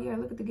 wow, yeah,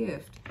 look at the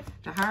gift.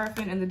 The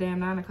Hierophant and the damn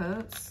Nine of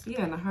Cups.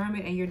 Yeah, and the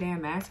Hermit and your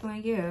damn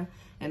Masculine, yeah.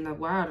 And the,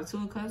 wow, the Two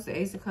of Cups, the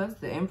Ace of Cups,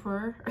 the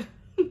Emperor.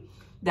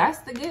 That's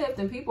the gift,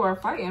 and people are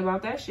fighting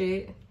about that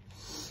shit.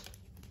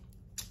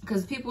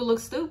 Because people look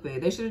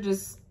stupid. They should have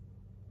just,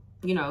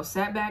 you know,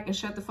 sat back and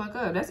shut the fuck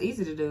up. That's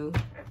easy to do.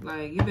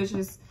 Like, you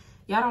bitches,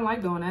 y'all don't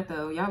like doing that,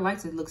 though. Y'all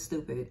like to look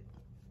stupid.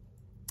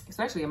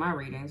 Especially in my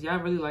readings. Y'all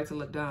really like to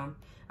look dumb.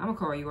 I'm going to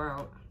call you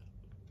out.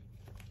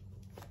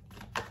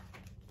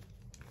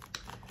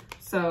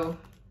 So,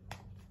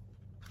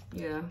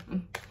 yeah,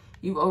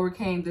 you've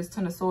overcame this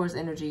Ten of Swords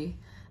energy,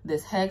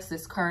 this hex,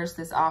 this curse,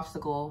 this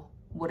obstacle,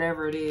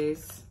 whatever it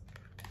is.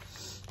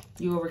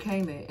 You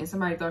overcame it. And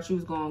somebody thought you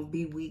was going to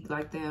be weak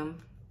like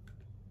them.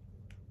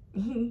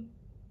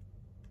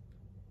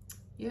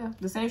 Yeah,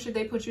 the same shit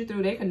they put you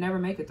through, they could never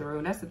make it through.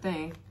 And that's the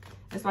thing.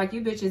 It's like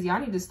you bitches, y'all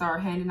need to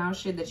start handing out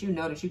shit that you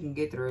know that you can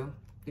get through.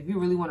 If you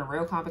really want a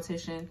real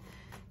competition,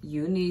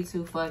 you need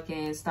to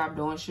fucking stop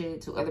doing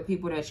shit to other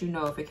people that you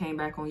know if it came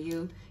back on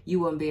you, you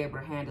wouldn't be able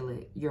to handle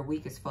it. You're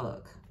weak as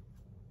fuck.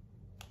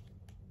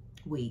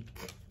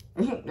 Weak.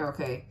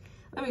 Okay.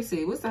 Let me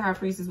see. What's the High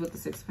Priestess with the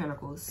Six of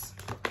Pentacles?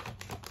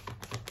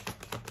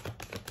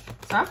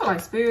 So I feel like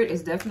Spirit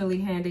is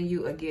definitely handing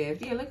you a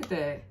gift. Yeah, look at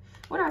that.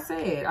 What I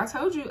said. I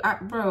told you.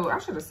 Bro, I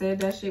should have said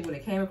that shit when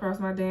it came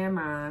across my damn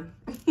mind.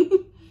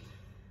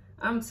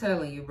 I'm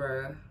telling you,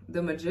 bro.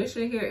 The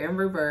Magician here in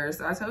reverse.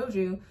 I told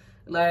you.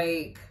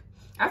 Like,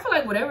 I feel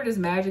like whatever this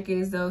magic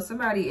is, though,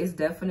 somebody is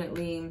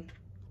definitely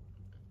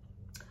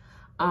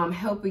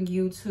helping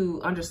you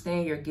to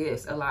understand your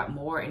gifts a lot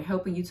more and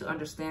helping you to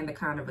understand the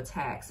kind of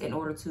attacks in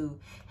order to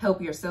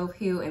help yourself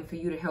heal and for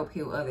you to help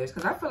heal others.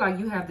 Because I feel like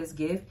you have this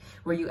gift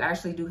where you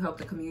actually do help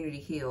the community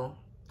heal.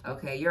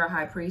 Okay, you're a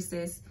high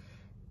priestess.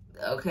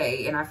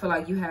 Okay, and I feel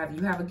like you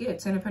have a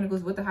gift. 10 of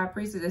Pentacles with the high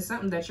priestess is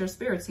something that your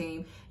spirit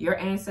team, your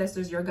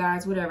ancestors, your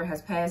guides, whatever,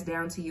 has passed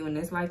down to you in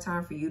this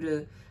lifetime for you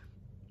to,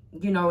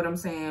 you know what I'm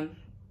saying,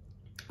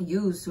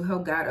 use to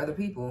help guide other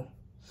people.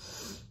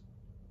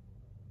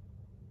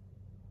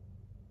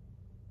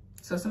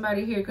 So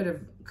somebody here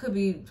could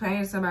be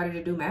paying somebody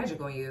to do magic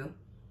on you.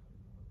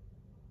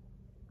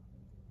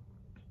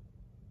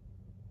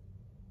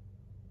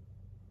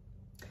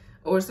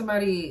 Or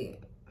somebody,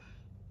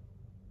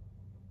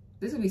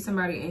 this could be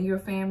somebody in your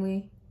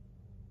family.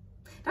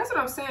 That's what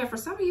I'm saying. For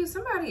some of you,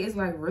 somebody is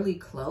like really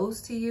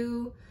close to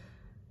you.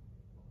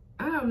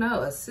 I don't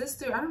know, a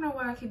sister. I don't know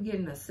why I keep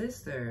getting a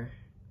sister.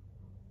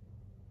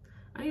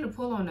 I need to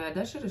pull on that.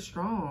 That shit is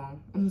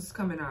strong. It's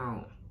coming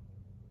out.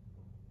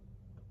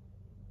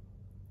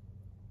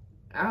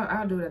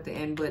 I'll do it at the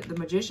end, but the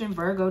Magician,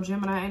 Virgo,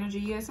 Gemini energy,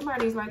 yeah,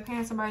 somebody's like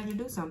paying somebody to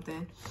do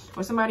something,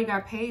 or somebody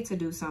got paid to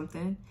do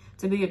something,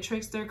 to be a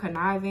trickster,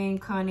 conniving,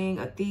 cunning,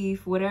 a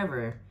thief,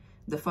 whatever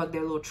the fuck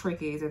their little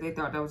trick is, if they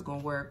thought that was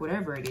gonna work,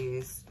 whatever it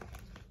is.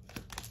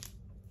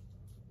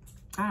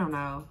 I don't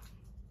know.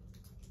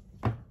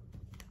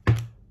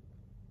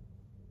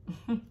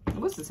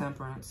 What's the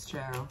Temperance,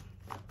 child?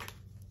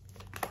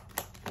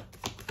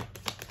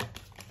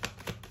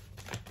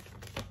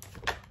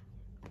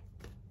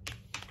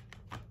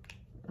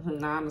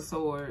 Nine of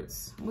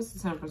Swords. What's the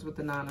Temperance with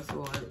the Nine of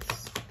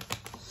Swords?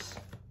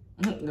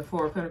 The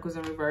Four of Pentacles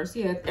in reverse.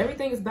 Yeah,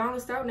 everything is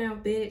balanced out now,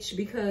 bitch,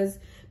 because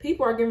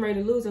people are getting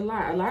ready to lose a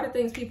lot. A lot of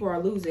things people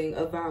are losing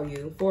of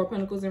value. Four of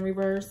Pentacles in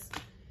reverse.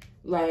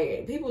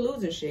 Like, people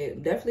losing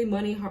shit. Definitely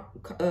money,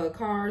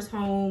 cars,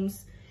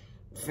 homes,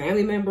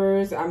 family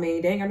members. I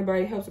mean, they ain't got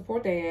nobody to help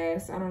support their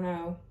ass. I don't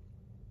know.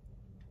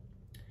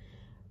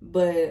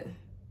 But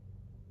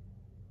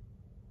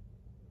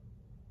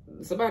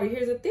somebody here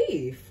is a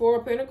thief. Four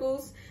of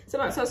Pentacles.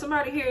 So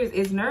somebody here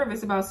is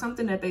nervous about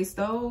something that they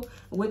stole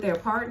with their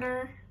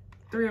partner.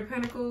 Three of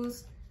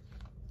Pentacles.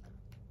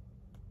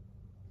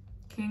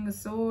 King of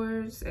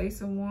Swords.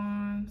 Ace of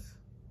Wands.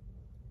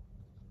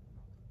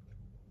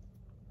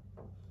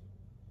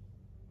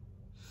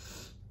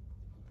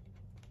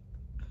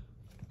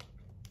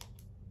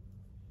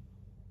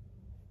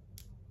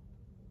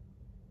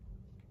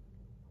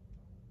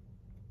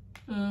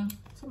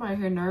 Somebody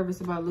here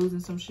nervous about losing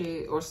some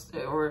shit,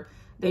 or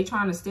they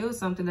trying to steal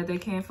something that they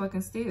can't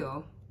fucking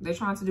steal. They're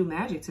trying to do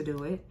magic to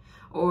do it,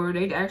 or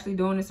they actually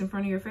doing this in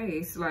front of your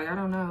face. Like, I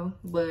don't know,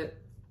 but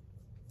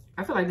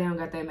I feel like they don't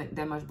got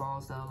that much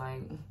balls though.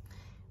 Like,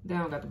 they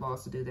don't got the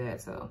balls to do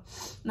that. So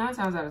 9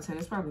 times out of 10,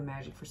 it's probably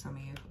magic for some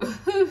of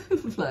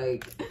you.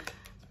 Like,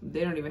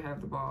 they don't even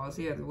have the balls.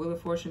 Yeah, the Wheel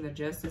of Fortune, the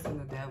Justice, and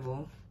the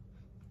Devil.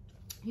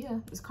 Yeah,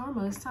 it's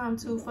karma. It's time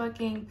to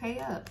fucking pay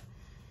up.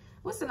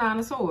 What's the Nine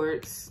of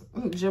Swords?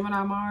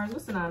 Gemini, Mars.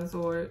 What's the Nine of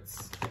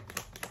Swords?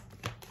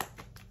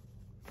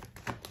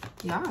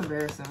 Y'all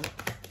embarrassing.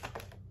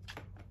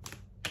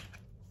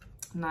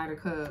 Knight of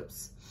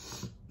Cups.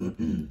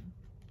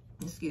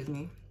 Excuse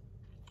me.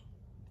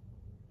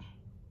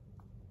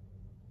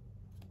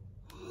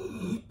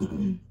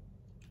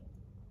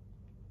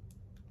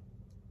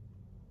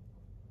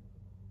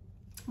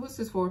 What's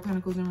this Four of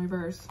Pentacles in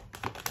reverse?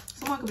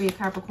 Someone could be a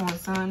Capricorn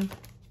sun.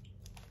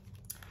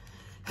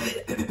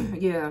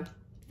 Yeah,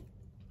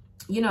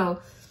 you know,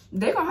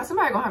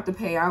 somebody gonna have to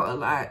pay out a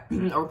lot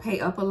or pay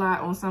up a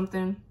lot on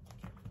something.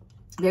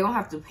 They're gonna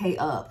have to pay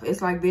up.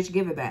 It's like, bitch,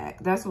 give it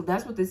back. That's what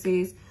this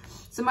is.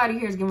 Somebody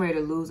here is getting ready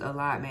to lose a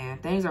lot, man.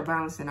 Things are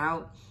balancing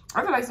out.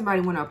 I feel like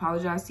somebody want to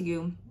apologize to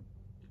you,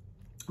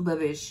 but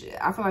bitch,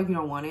 I feel like you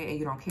don't want it and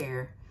you don't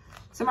care.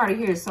 Somebody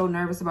here is so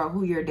nervous about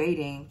who you're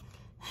dating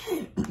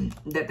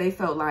that they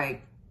felt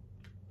like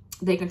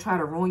they can try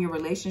to ruin your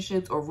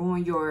relationships or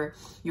ruin your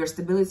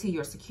stability,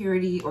 your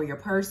security, or your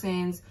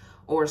persons,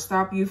 or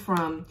stop you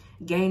from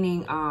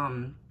gaining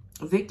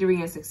victory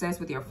and success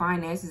with your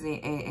finances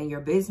and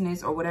your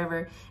business or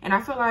whatever. And I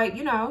feel like,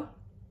 you know,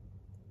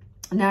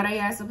 now they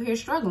ass up here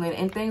struggling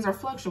and things are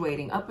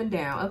fluctuating up and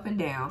down, up and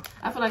down.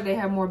 I feel like they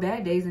have more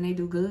bad days than they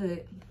do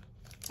good.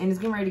 And it's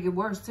getting ready to get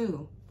worse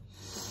too.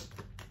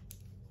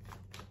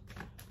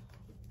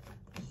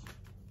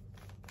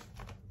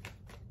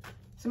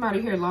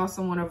 Somebody here lost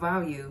someone of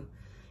value,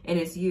 and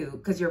it's you,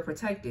 because you're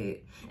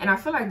protected. And I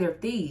feel like they're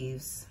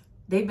thieves.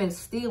 They've been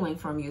stealing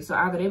from you. So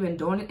either they've been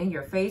doing it in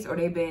your face, or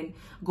they've been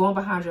going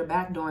behind your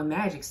back doing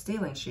magic,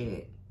 stealing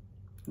shit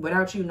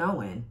without you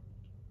knowing.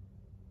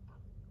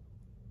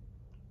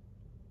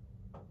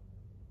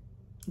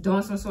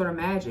 Doing some sort of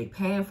magic,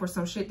 paying for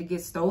some shit to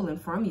get stolen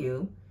from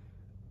you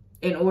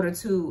in order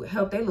to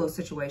help their little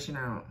situation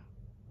out.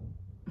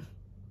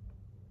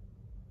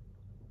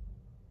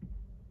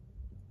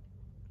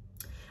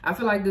 I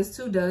feel like this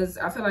too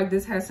I feel like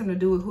this has something to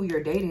do with who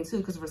you're dating too.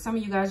 Because for some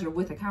of you guys, you're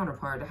with a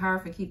counterpart. The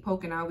Hierophant keep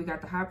poking out. We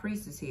got the High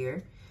Priestess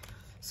here.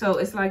 So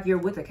it's like you're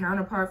with a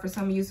counterpart for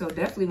some of you. So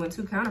definitely when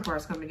two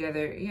counterparts come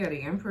together, yeah,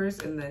 the Empress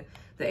and the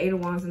Eight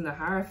of Wands and the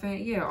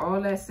Hierophant, yeah, all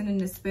that sending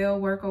the spell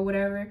work or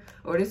whatever.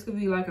 Or this could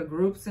be like a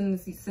group sending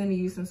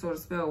you some sort of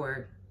spell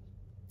work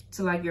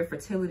to like your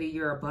fertility,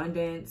 your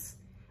abundance.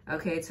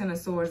 Okay, Ten of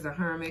Swords, the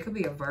Hermit. It could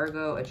be a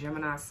Virgo, a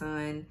Gemini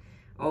sun,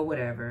 or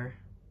whatever.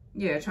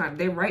 Yeah,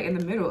 they're right in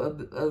the middle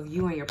of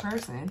you and your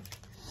person.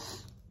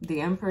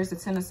 The Empress, the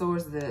Ten of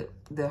Swords,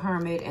 the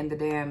Hermit, and the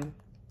damn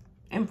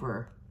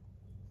Emperor.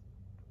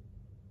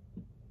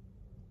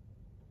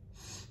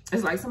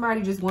 It's like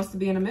somebody just wants to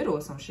be in the middle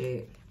of some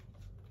shit.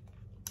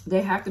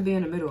 They have to be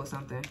in the middle of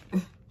something.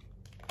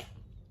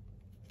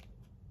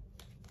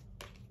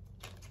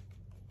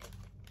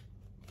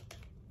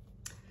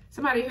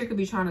 Somebody here could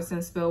be trying to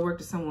send spell work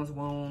to someone's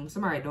womb.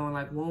 Somebody doing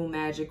like womb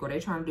magic, or they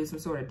trying to do some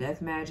sort of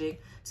death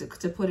magic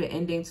to put an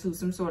ending to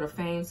some sort of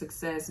fame,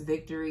 success,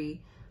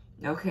 victory,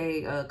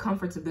 okay,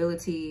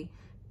 comfortability.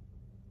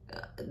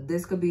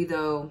 This could be,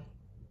 though,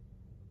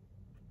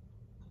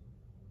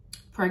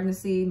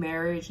 pregnancy,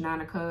 marriage,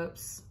 Nine of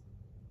Cups.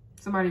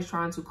 Somebody's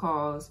trying to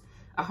cause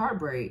a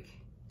heartbreak.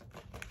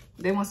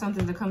 They want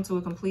something to come to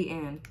a complete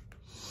end.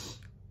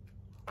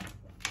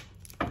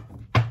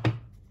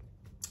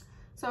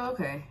 So,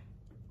 okay.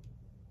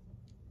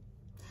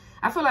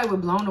 I feel like we're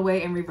blown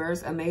away in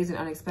reverse, amazing,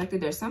 unexpected.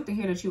 There's something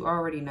here that you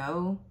already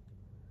know.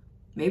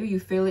 Maybe you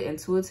feel it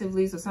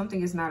intuitively. So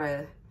something is not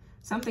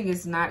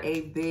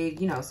a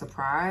big, you know,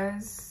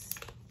 surprise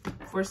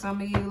for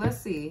some of you. Let's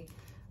see.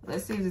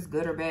 Let's see if it's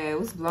good or bad.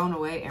 What's blown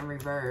away in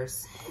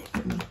reverse?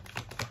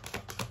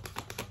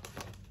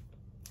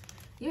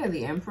 Yeah,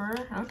 the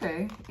Emperor.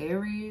 Okay.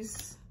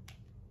 Aries.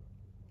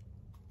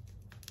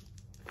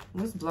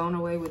 What's blown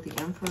away with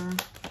the Emperor?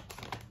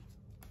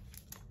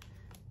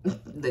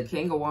 The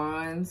King of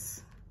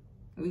Wands.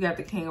 We got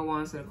the King of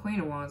Wands and the Queen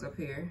of Wands up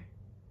here.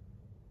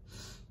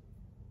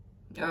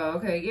 Oh,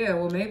 okay. Yeah,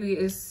 well, maybe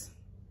it's...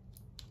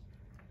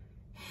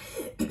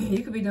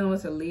 you could be dealing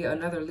with a Leo,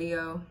 another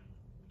Leo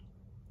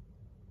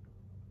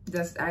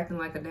that's acting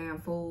like a damn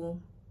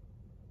fool.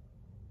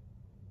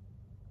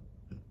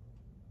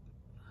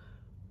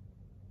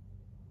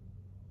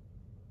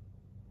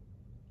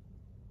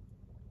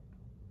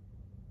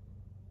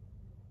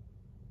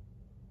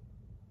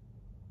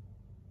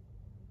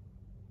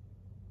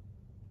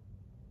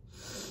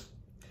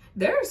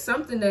 There's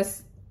something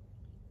that's...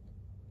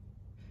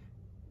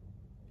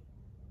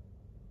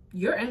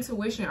 your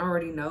intuition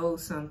already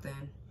knows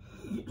something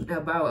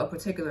about a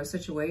particular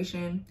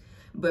situation,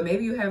 but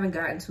maybe you haven't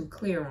gotten too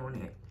clear on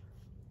it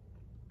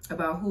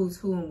about who's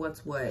who and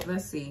what's what.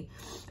 Let's see.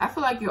 I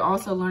feel like you're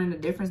also learning the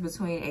difference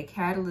between a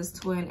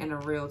catalyst twin and a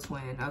real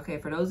twin. Okay,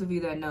 for those of you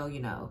that know, you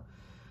know.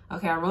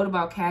 Okay, I wrote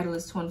about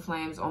catalyst twin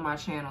flames on my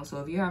channel. So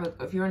if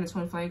you're in a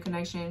twin flame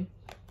connection,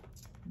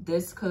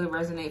 this could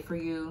resonate for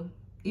you.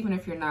 Even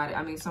if you're not,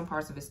 I mean, some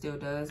parts of it still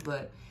does,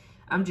 but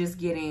I'm just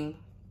getting...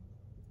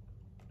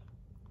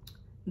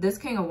 this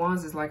King of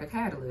Wands is like a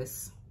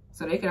catalyst.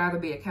 So they could either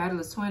be a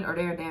catalyst twin or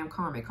they're a damn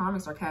karmic.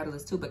 Karmics are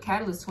catalysts too, but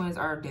catalyst twins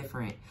are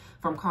different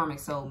from karmic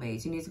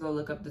soulmates. You need to go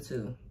look up the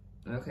two.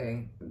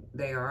 Okay,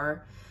 they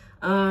are.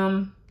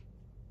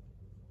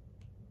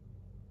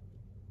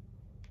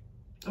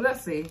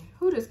 Let's see.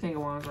 Who this King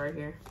of Wands right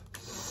here?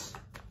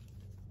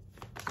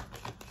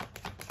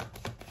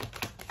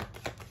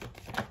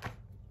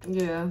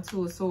 Yeah,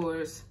 Two of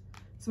Swords.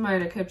 Somebody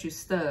that kept you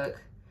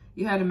stuck.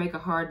 You had to make a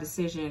hard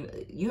decision.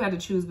 You had to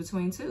choose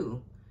between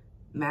two.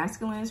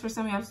 Masculines for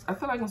some of you. I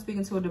feel like I'm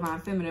speaking to a divine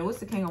feminine. What's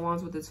the King of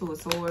Wands with the Two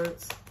of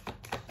Swords?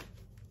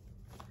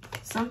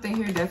 Something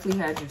here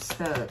definitely had you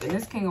stuck. And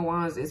this King of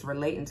Wands is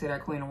relating to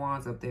that Queen of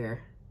Wands up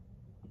there.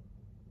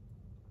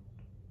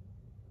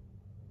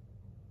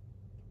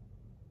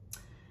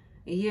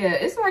 Yeah,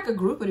 it's like a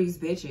group of these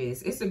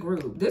bitches. It's a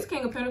group. This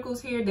King of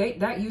Pentacles here,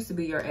 that used to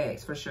be your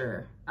ex for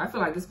sure. I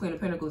feel like this Queen of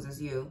Pentacles is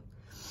you.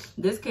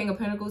 This King of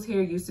Pentacles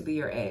here used to be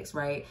your ex,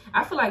 right?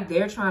 I feel like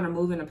they're trying to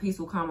move into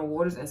peaceful, calmer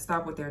waters and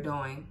stop what they're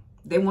doing.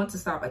 They want to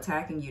stop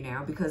attacking you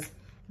now because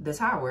the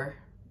Tower,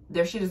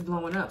 their shit is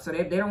blowing up. So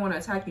they don't want to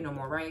attack you no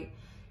more, right?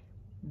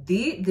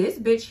 This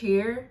bitch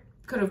here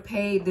could have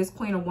paid this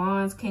Queen of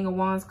Wands, King of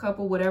Wands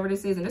couple, whatever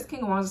this is. And this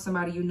King of Wands is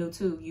somebody you knew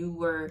too. You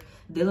were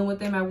dealing with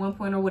them at one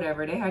point or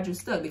whatever. They had you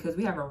stuck because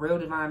we have a real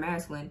divine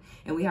masculine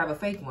and we have a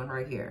fake one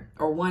right here.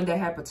 Or one that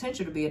had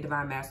potential to be a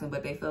divine masculine,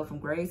 but they fell from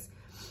grace.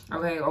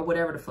 Okay, or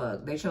whatever the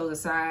fuck. They chose a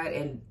side,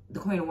 and the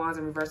Queen of Wands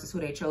in reverse is who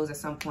they chose at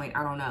some point.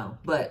 I don't know.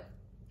 But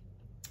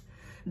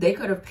they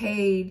could have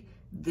paid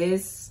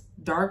this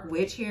dark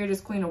witch here, this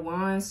Queen of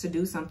Wands, to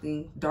do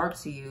something dark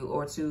to you,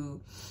 or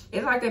to...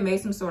 it's like they made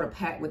some sort of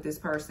pact with this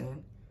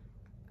person.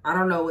 I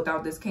don't know,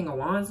 without this King of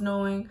Wands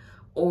knowing,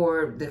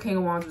 or the King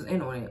of Wands was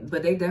in on it.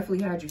 But they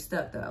definitely had you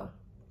stuck, though.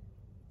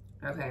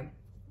 Okay.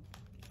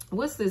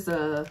 What's this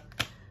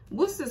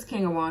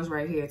King of Wands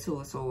right here? Two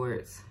of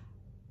Swords.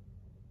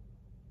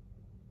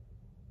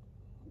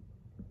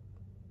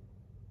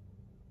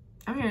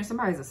 I'm hearing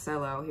somebody's a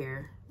sellout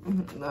here.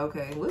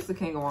 Okay, what's the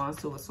King of Wands,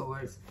 Two of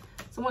Swords?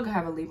 Someone could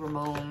have a Libra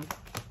moon.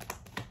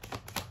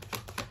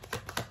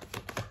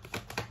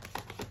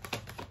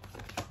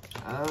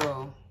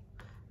 Oh,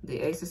 the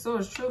Ace of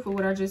Swords, true for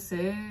what I just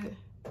said.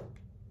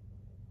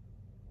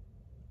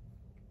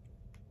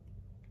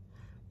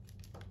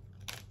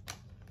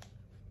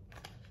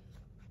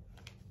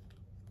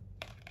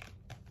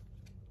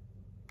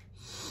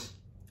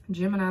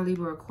 Gemini,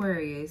 Libra,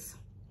 Aquarius.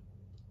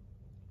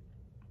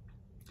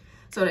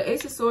 So the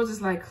Ace of Swords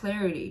is like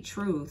clarity,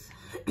 truth.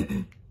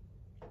 An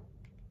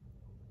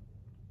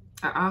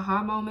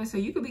aha moment. So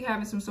you could be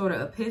having some sort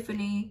of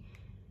epiphany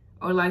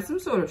or like some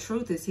sort of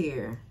truth is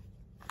here.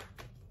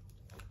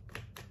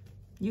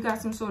 You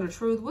got some sort of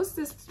truth. What's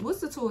this?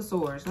 What's the Two of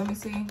Swords? Let me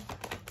see.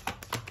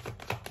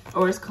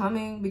 Or it's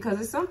coming because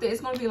it's something.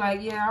 It's going to be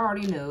like, yeah, I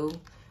already knew.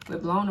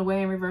 But blown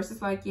away in reverse,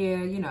 it's like,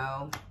 yeah, you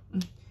know,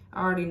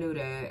 I already knew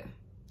that.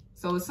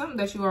 So it's something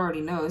that you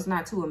already know. It's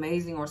not too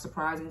amazing or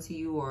surprising to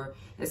you, or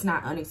it's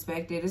not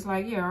unexpected. It's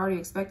like, yeah, I already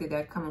expected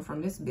that coming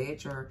from this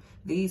bitch or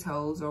these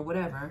hoes or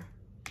whatever.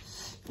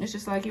 It's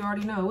just like you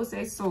already know. What's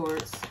Ace of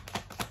Swords?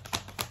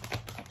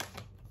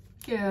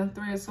 Yeah,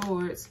 Three of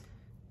Swords.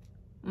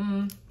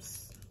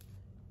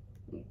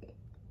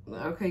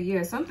 Okay,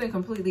 yeah, something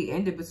completely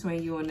ended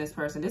between you and this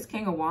person. This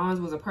King of Wands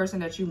was a person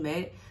that you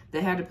met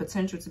that had the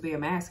potential to be a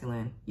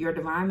masculine. You're a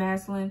divine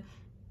masculine.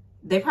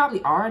 They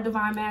probably are a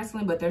divine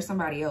masculine, but they're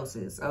somebody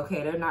else's.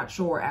 Okay, they're not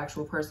your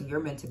actual person you're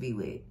meant to be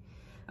with.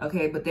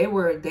 Okay, but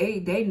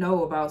they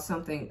know about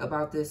something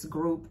about this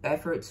group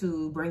effort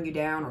to bring you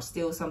down or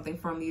steal something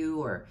from you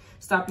or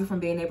stop you from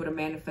being able to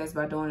manifest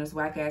by doing this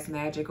whack ass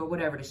magic or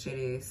whatever the shit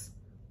is.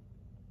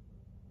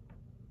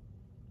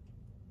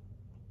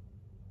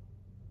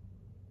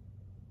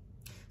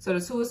 So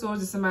the Two of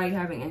Swords is somebody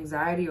having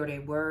anxiety or they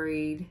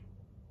worried.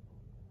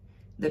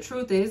 The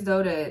truth is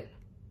though that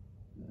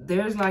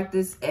there's like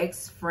this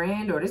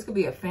ex-friend, or this could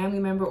be a family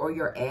member or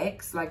your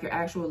ex, like your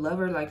actual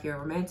lover, like your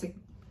romantic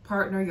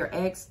partner, your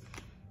ex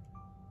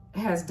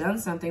has done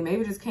something.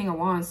 Maybe this King of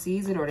Wands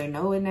sees it or they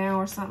know it now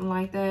or something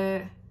like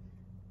that.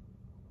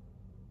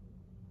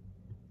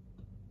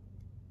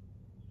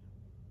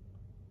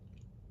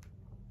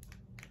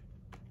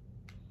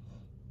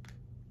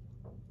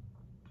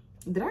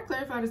 Did I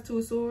clarify this Two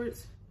of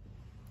Swords?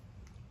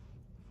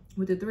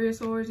 With the Three of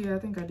Swords? Yeah, I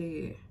think I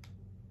did.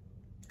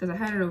 Because I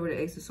had it over the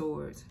Ace of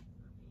Swords.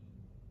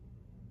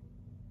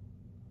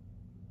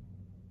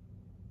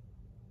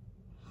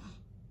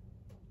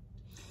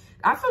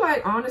 I feel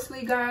like,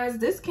 honestly, guys,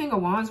 this King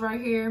of Wands right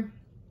here,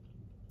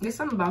 there's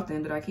something about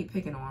them that I keep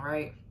picking on,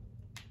 right?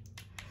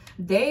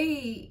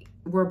 They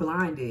were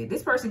blinded.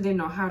 This person didn't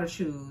know how to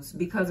choose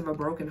because of a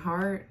broken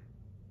heart.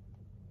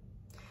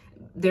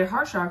 Their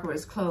heart chakra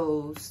is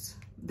closed.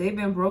 They've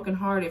been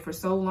brokenhearted for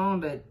so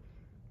long that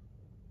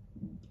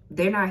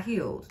they're not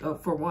healed.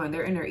 For one,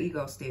 they're in their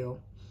ego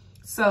still.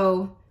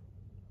 So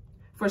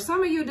for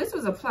some of you, this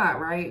was a plot,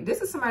 right?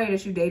 This is somebody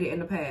that you dated in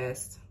the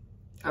past.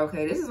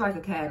 Okay, this is like a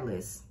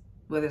catalyst,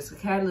 whether it's a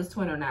catalyst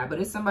twin or not, but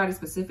it's somebody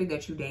specific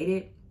that you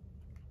dated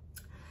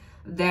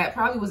that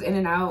probably was in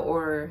and out,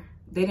 or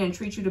they didn't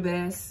treat you the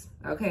best,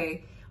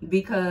 okay?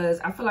 Because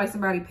I feel like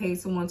somebody paid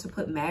someone to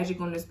put magic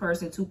on this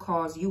person to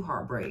cause you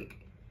heartbreak.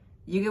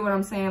 You get what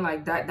I'm saying?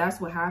 Like that's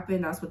what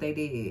happened. That's what they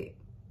did.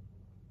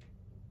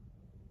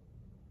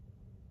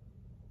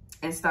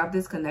 And stop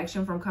this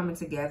connection from coming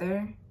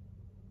together.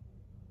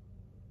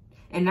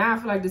 And now I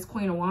feel like this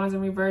Queen of Wands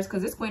in reverse,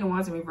 because this Queen of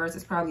Wands in reverse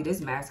is probably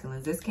this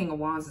masculine. This King of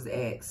Wands is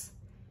ex.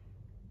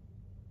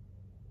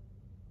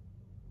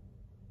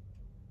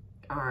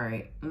 All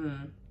right.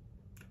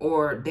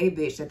 Or they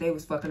bitch that they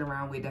was fucking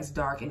around with that's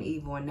dark and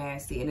evil and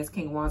nasty. And this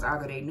King of Wands,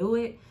 either they knew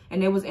it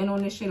and they was in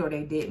on this shit or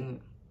they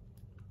didn't.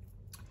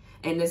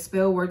 And this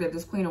spell work that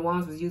this Queen of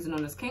Wands was using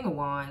on this King of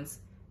Wands,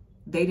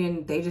 they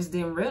just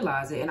didn't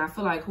realize it. And I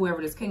feel like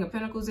whoever this King of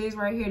Pentacles is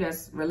right here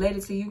that's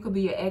related to you, could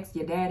be your ex,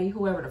 your daddy,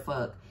 whoever the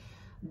fuck.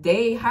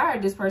 They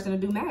hired this person to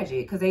do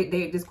magic because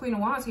this Queen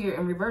of Wands here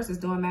in reverse is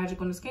doing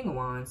magic on this King of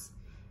Wands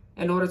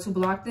in order to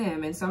block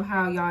them. And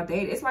somehow y'all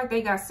dated. It's like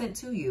they got sent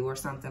to you or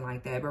something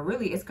like that. But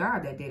really, it's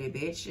God that did it,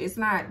 bitch. It's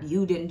not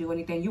you didn't do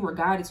anything. You were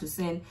guided to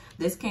send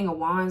this King of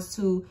Wands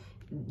to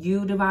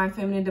you, divine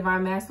feminine,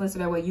 divine masculine, so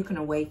that way you can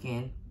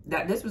awaken.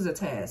 That this was a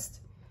test.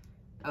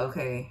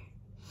 Okay.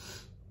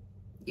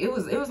 It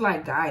was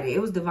like guided.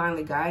 It was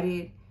divinely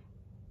guided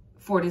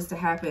for this to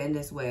happen in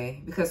this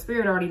way, because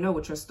spirit already know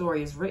what your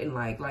story is written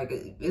like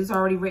it's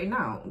already written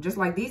out. Just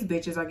like these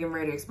bitches are getting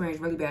ready to experience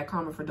really bad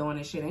karma for doing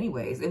this shit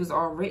anyways. It was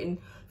all written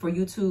for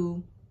you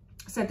to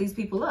set these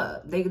people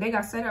up. They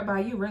got set up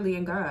by you, really,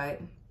 and God.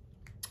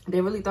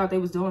 They really thought they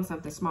was doing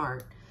something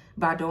smart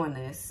by doing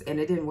this, and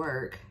it didn't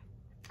work.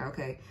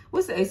 Okay,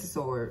 what's the Ace of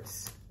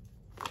Swords?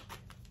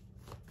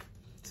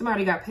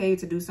 Somebody got paid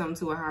to do something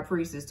to a high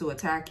priestess to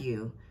attack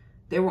you.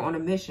 They were on a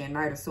mission,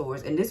 Knight of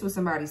Swords, and this was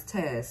somebody's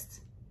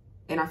test.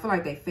 And I feel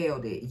like they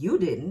failed it. You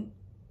didn't,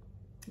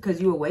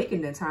 because you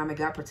awakened in time and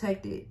got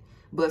protected.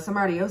 But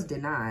somebody else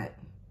did not.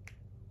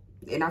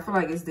 And I feel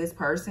like it's this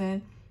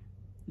person,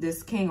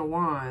 this King of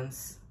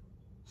Wands.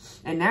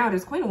 And now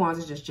this Queen of Wands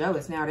is just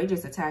jealous. Now they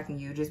just attacking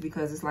you just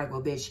because it's like,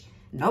 well, bitch,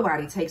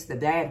 nobody takes the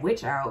bad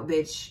witch out,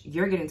 bitch,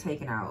 you're getting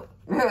taken out.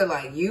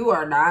 Like, you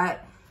are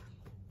not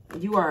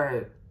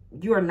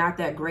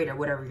that great at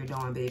whatever you're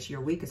doing, bitch.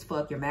 You're weak as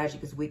fuck. Your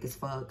magic is weak as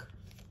fuck.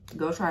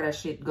 Go try that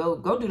shit. Go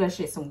do that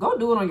shit. Go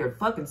do it on your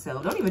fucking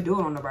self. Don't even do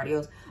it on nobody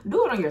else.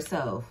 Do it on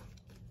yourself.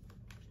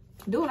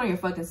 Do it on your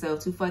fucking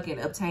self to fucking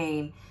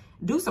obtain,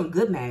 do some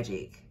good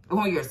magic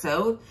on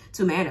yourself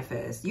to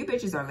manifest. You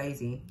bitches are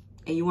lazy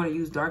and you want to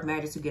use dark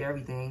magic to get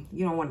everything.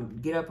 You don't want to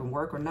get up and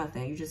work or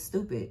nothing. You just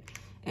stupid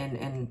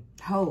and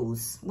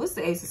hoes. What's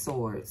the Ace of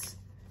Swords?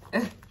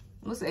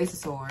 What's the Ace of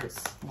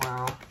Swords?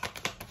 Wow.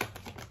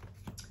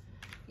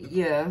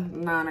 Yeah,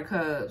 Nine of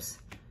Cups.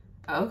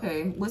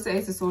 Okay, what's the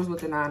Ace of Swords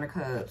with the Nine of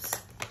Cups?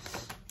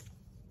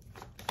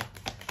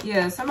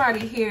 Yeah,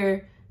 somebody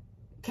here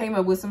came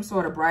up with some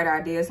sort of bright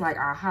ideas like,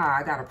 aha,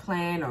 I got a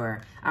plan,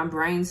 or I'm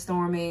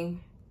brainstorming.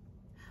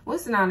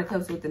 What's the Nine of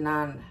Cups with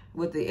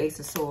the Ace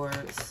of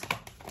Swords?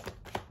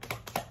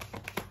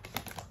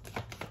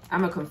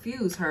 I'm gonna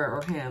confuse her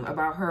or him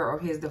about her or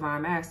his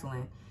divine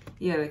masculine.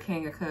 Yeah, the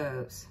King of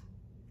Cups.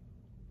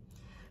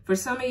 For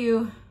some of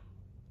you,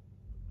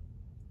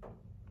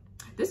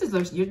 this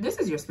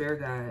is your spirit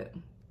guide,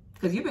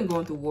 because you've been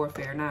going through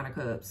warfare, Nine of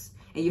Cups,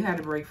 and you had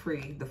to break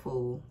free, the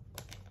Fool,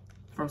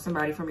 from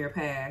somebody from your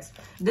past.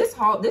 This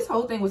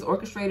whole thing was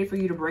orchestrated for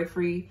you to break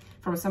free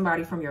from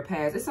somebody from your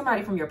past. It's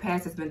somebody from your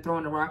past that's been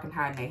throwing the rock and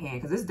hiding their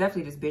hand, because it's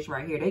definitely this bitch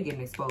right here. They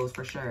getting exposed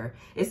for sure.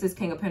 It's this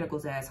King of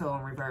Pentacles asshole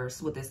in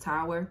reverse with this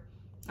Tower.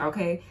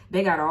 Okay,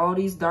 they got all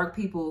these dark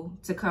people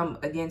to come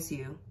against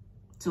you,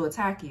 to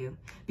attack you,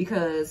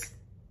 because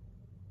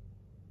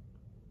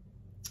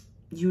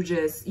you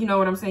just, you know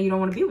what I'm saying? You don't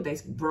want to be with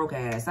this broke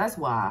ass. That's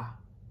why.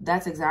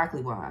 That's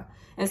exactly why.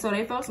 And so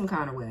they felt some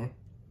kind of way.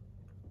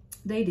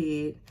 They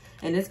did.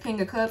 And this King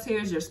of Cups here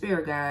is your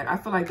spirit guide. I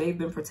feel like they've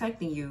been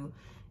protecting you.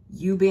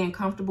 You being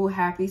comfortable,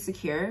 happy,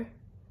 secure.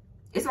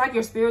 It's like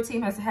your spirit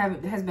team has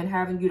been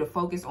having you to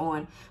focus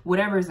on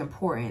whatever is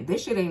important.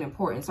 This shit ain't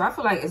important. So I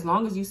feel like as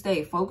long as you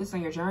stay focused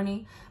on your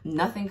journey,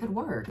 nothing could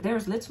work.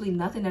 There's literally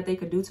nothing that they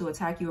could do to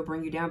attack you or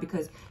bring you down,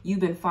 because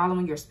you've been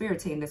following your spirit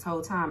team this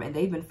whole time, and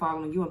they've been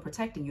following you and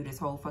protecting you this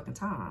whole fucking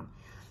time.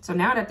 So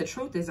now that the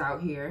truth is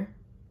out here,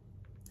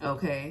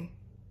 okay,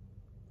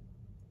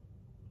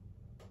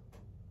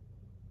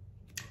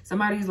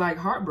 somebody's like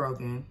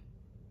heartbroken.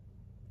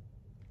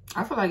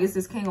 I feel like it's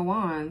this King of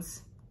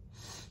Wands,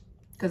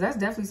 because that's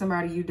definitely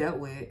somebody you dealt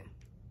with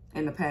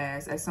in the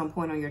past at some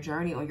point on your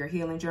journey, on your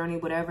healing journey,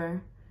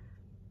 whatever.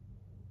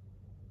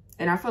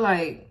 And I feel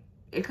like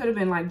it could have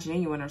been like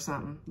genuine or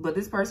something, but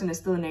this person is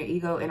still in their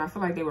ego, and I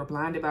feel like they were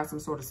blinded by some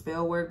sort of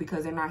spell work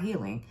because they're not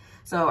healing.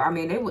 So, I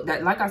mean, they would,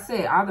 like I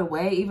said, either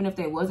way, even if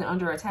they wasn't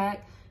under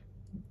attack,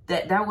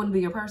 that wouldn't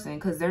be your person,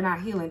 because they're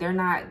not healing. They're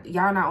not,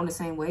 y'all not on the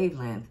same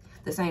wavelength,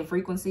 the same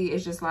frequency.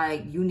 It's just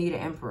like you need an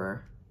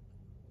emperor.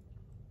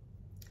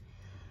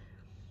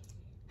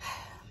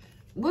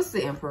 What's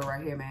the Emperor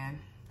right here, man?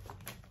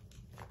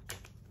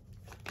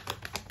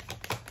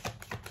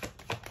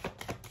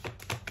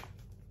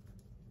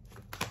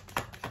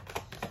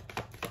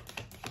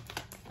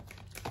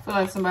 I feel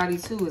like somebody,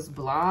 too, is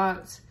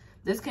blocked.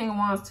 This King of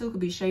Wands, too, could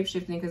be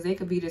shape-shifting, because they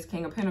could be this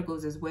King of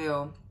Pentacles as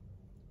well.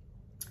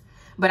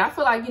 But I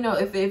feel like, you know,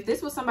 if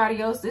this was somebody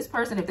else, this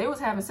person, if they was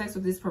having sex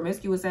with this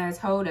promiscuous ass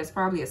hoe that's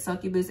probably a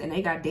succubus, and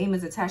they got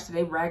demons attached to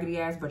their raggedy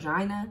ass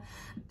vagina,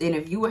 and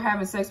if you were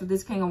having sex with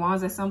this King of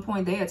Wands at some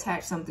point, they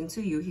attached something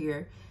to you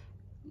here,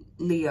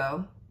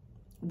 Leo,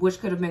 which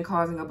could have been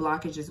causing a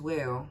blockage as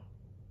well.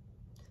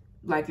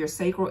 Like your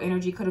sacral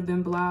energy could have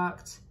been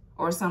blocked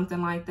or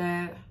something like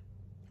that,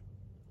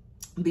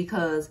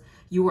 because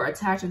you were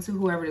attaching to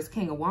whoever this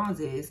King of Wands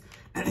is.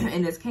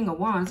 And this King of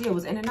Wands, yeah,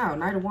 was in and out.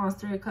 Knight of Wands,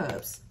 Three of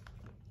Cups.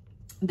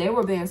 They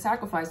were being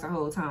sacrificed the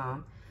whole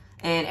time,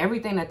 and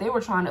everything that they were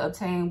trying to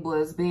obtain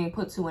was being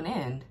put to an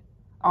end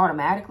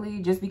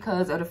automatically, just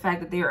because of the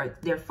fact that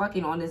they're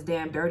fucking on this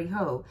damn dirty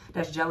hoe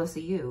that's jealous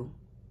of you.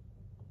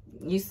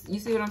 You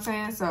see what I'm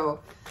saying?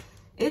 So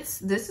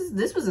this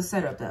was a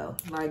setup though.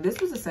 Like,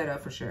 this was a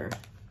setup for sure.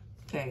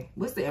 Okay,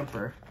 what's the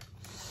Emperor?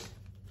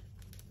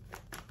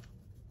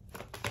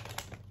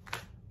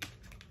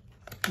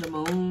 The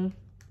Moon.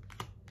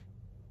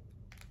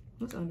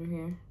 What's under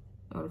here?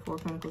 Oh, the Four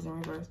of Pentacles in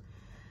reverse.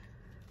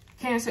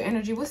 Cancer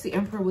energy. What's the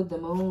Emperor with the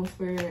Moon,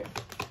 Spirit?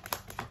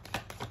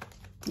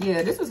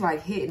 Yeah, this was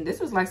like hidden.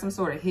 This was like some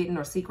sort of hidden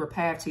or secret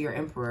path to your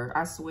Emperor.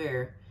 I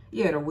swear.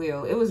 Yeah, the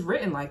wheel. It was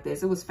written like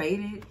this. It was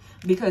faded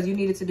because you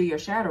needed to do your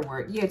shadow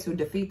work. Yeah, to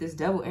defeat this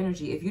devil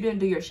energy. If you didn't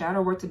do your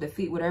shadow work to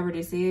defeat whatever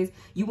this is,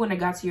 you wouldn't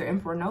have got to your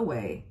Emperor no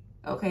way.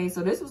 Okay,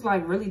 so this was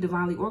like really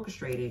divinely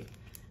orchestrated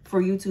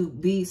for you to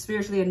be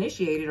spiritually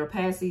initiated or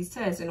pass these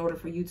tests in order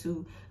for you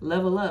to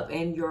level up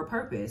in your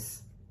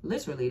purpose.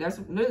 Literally, that's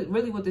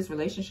really what this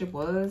relationship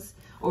was.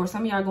 Or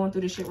some of y'all going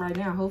through this shit right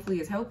now. Hopefully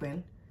it's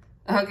helping.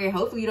 Okay,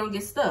 hopefully you don't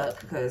get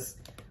stuck, because,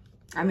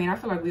 I mean, I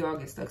feel like we all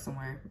get stuck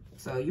somewhere.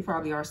 So you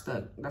probably are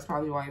stuck. That's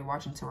probably why you're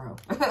watching tarot.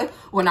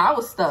 When I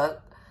was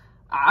stuck,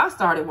 I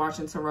started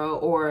watching tarot.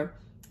 Or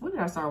when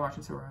did I start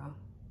watching tarot?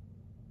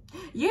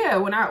 Yeah,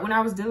 when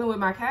I was dealing with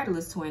my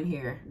catalyst twin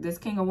here, this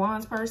King of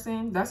Wands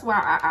person, that's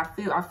why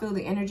I feel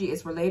the energy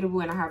is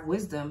relatable and I have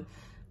wisdom.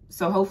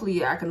 So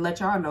hopefully I can let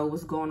y'all know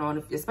what's going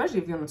on, especially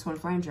if you're on a twin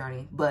flame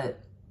journey.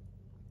 But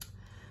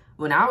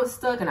when I was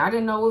stuck and I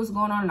didn't know what was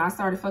going on and I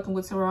started fucking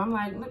with Tarot, I'm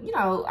like, you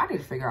know, I need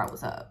to figure out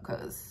what's up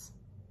because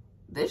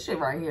this shit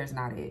right here is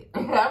not it.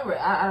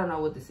 I don't know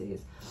what this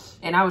is.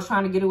 And I was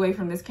trying to get away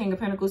from this King of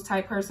Pentacles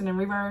type person in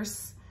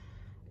reverse.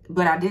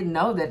 But I didn't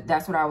know that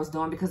that's what I was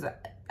doing because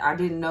I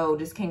didn't know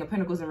this King of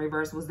Pentacles in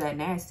reverse was that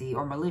nasty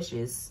or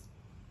malicious.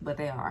 But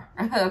they are.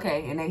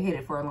 Okay, and they hid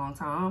it for a long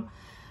time.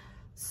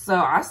 So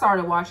I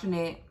started watching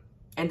it.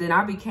 And then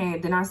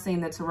I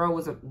seen that Tarot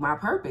was my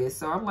purpose.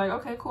 So I'm like,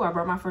 okay, cool. I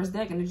brought my first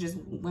deck and it just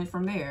went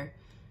from there.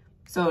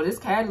 So this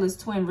Catalyst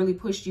twin really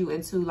pushed you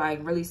into like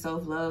really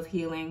self-love,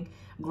 healing,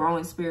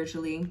 growing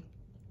spiritually.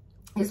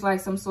 It's like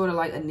some sort of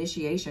like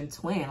initiation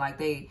twin. Like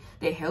they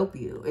help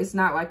you. It's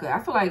not like I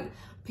feel like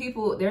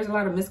there's a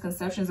lot of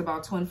misconceptions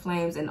about twin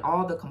flames and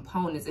all the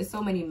components. It's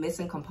so many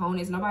missing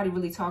components. Nobody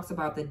really talks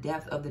about the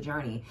depth of the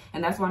journey.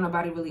 And that's why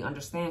nobody really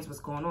understands what's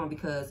going on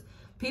because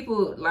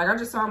people, like I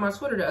just saw on my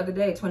Twitter the other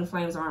day, twin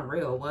flames aren't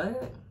real.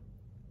 What?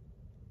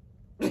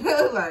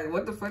 Like,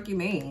 what the fuck you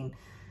mean?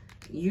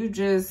 You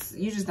just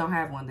don't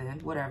have one then.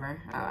 Whatever.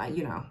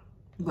 You know.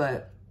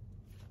 But,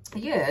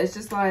 yeah, it's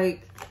just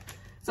like,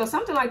 so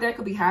something like that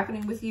could be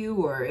happening with you.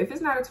 Or if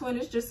it's not a twin,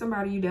 it's just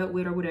somebody you dealt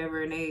with or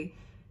whatever. And they,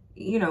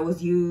 you know,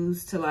 was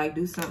used to, like,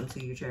 do something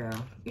to you, child.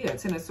 Yeah,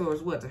 Ten of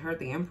Swords, what? To hurt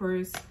the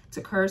Empress?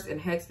 To curse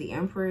and hex the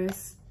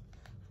Empress?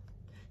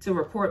 To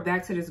report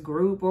back to this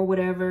group or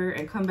whatever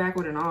and come back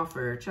with an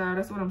offer. Child,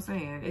 that's what I'm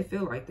saying. It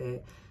feel like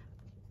that.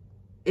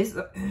 It's,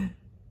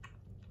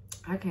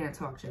 I can't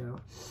talk,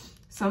 child.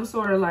 Some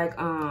sort of like,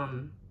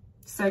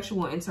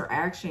 sexual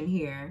interaction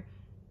here.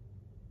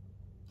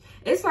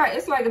 It's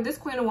like if this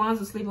Queen of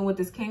Wands was sleeping with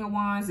this King of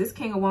Wands, this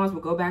King of Wands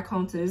would go back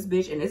home to this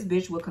bitch and this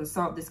bitch would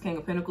consult this King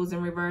of Pentacles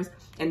in reverse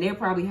and they'll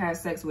probably have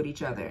sex with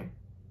each other.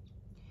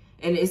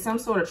 And it's some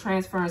sort of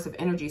transference of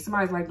energy.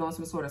 Somebody's like doing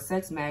some sort of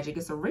sex magic.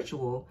 It's a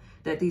ritual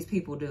that these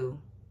people do.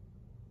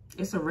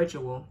 It's a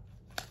ritual.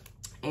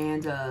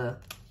 And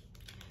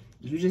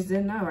you just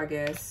didn't know, I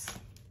guess.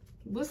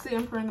 What's the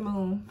Emperor and the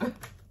Moon?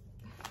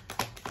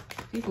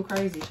 People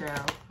crazy,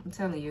 child. I'm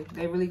telling you.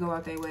 They really go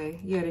out their way.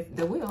 Yeah,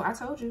 the wheel, I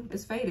told you,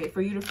 it's fated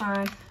for you to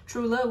find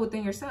true love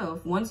within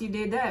yourself. Once you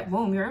did that,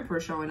 boom, your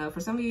Emperor showing up. For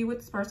some of you with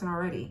this person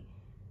already.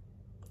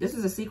 This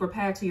is a secret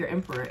path to your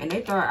Emperor. And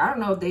they thought, I don't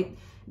know if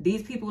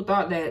these people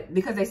thought that,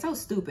 because they're so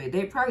stupid,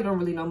 they probably don't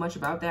really know much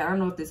about that. I don't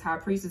know if this high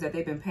priestess that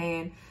they've been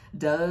paying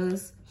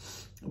does,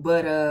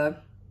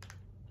 but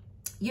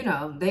you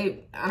know,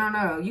 I don't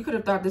know. You could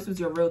have thought this was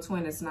your real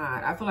twin. It's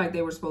not. I feel like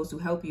they were supposed to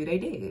help you. They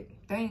did.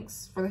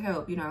 Thanks for the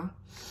help, you know.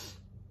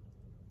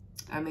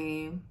 I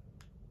mean,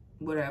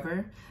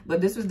 whatever.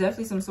 But this was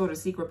definitely some sort of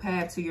secret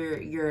path to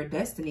your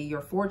destiny,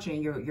 your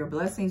fortune, your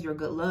blessings, your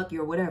good luck,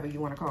 your whatever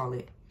you want to call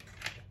it.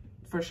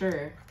 For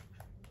sure.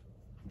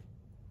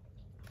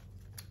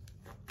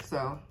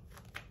 So,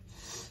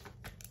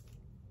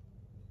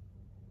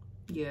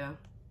 yeah.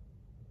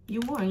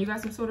 You won. You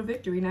got some sort of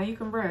victory. Now you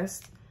can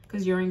rest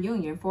because you're in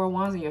union. 4 of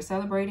Wands and you're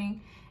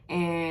celebrating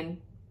and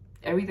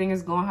everything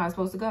is going how it's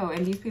supposed to go.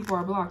 And these people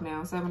are blocked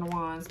now. 7 of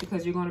Wands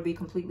because you're going to be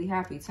completely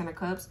happy. 10 of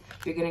Cups.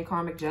 You're getting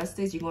karmic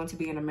justice. You're going to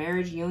be in a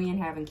marriage, union,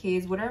 having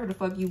kids. Whatever the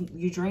fuck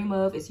you dream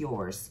of is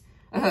yours.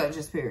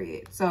 Just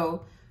period.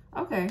 So,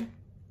 okay.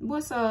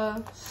 What's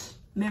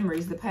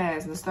memories, the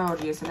past,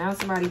 nostalgia. So now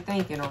somebody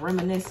thinking or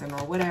reminiscing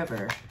or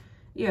whatever.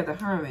 Yeah, the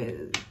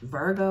Hermit.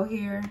 Virgo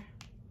here.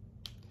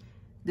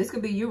 This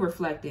could be you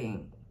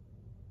reflecting.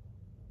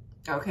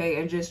 Okay,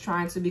 and just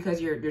trying to,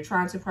 because you're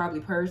trying to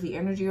probably purge the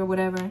energy or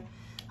whatever.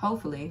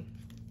 Hopefully.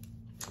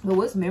 But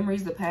what's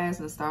memories, the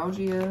past,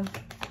 nostalgia?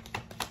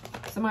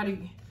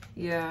 Somebody,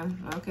 yeah.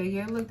 Okay,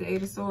 yeah, look, the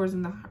 8 of Swords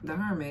and the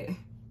Hermit.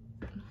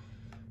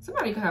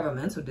 Somebody could have a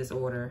mental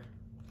disorder.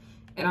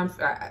 And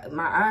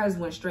my eyes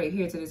went straight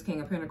here to this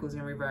King of Pentacles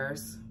in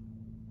reverse.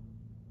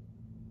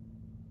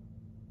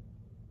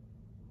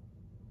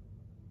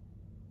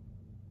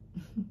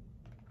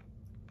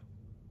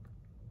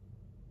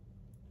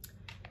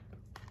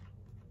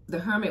 The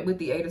Hermit with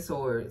the 8 of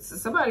Swords. So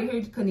somebody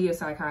here could need a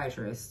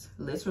psychiatrist.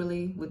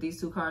 Literally, with these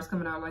 2 cards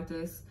coming out like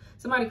this.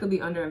 Somebody could be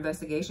under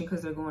investigation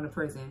because they're going to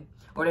prison.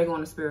 Or they're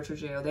going to spiritual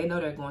jail. They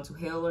know they're going to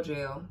hell or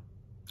jail.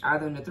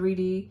 Either in the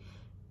 3D.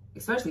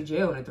 Especially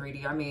jail in the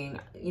 3D. I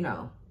mean, you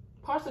know.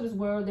 Parts of this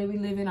world that we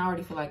live in, I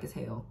already feel like it's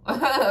hell.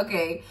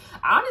 Okay.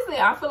 Honestly,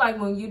 I feel like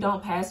when you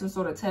don't pass some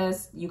sort of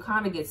test, you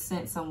kind of get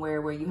sent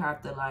somewhere where you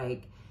have to,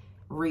 like,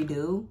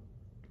 redo.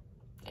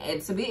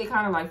 And to me, it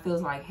kind of, like,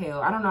 feels like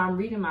hell. I don't know. I'm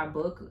reading my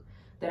book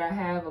that I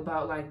have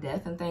about, like,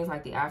 death and things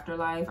like the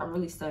afterlife. I'm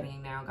really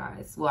studying now,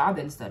 guys. Well, I've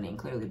been studying,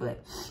 clearly.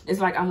 But it's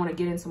like I want to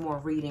get into more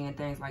reading and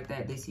things like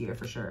that this year,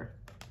 for sure.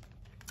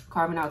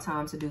 Carving out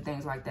time to do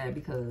things like that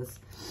because,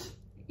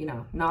 you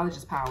know, knowledge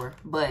is power.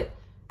 But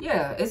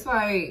yeah, it's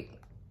like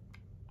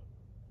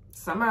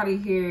somebody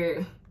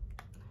here,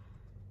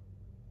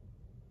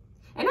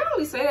 and not only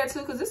really say that too,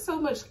 because there's so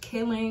much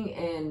killing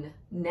and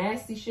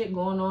nasty shit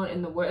going on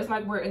in the world. It's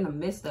like we're in the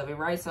midst of it,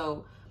 right?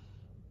 So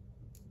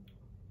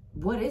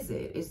what is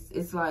it?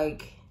 It's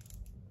like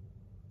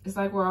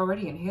we're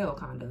already in hell,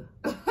 kind of.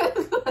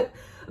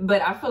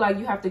 But I feel like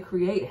you have to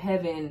create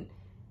heaven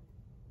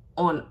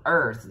on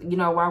earth. You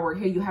know, while we're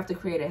here, you have to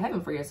create a heaven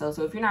for yourself.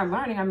 So if you're not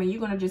learning, I mean, you're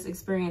going to just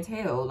experience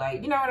hell.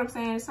 Like, you know what I'm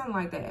saying? Something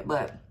like that.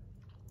 But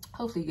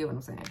hopefully you get what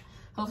I'm saying.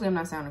 Hopefully I'm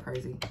not sounding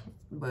crazy.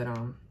 But,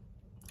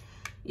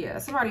 yeah,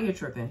 somebody here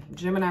tripping.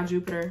 Gemini,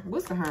 Jupiter.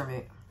 What's the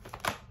Hermit?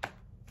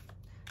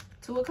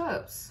 Two of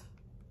Cups.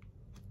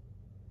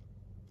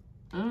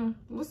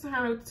 What's the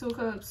Hermit with the Two of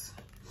Cups?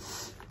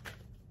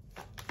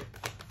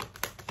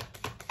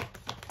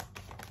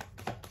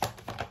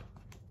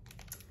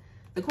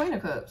 The Queen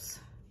of Cups.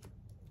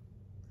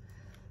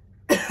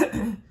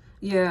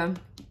 Yeah.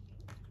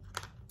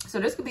 So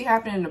this could be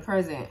happening in the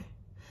present.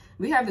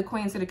 We have the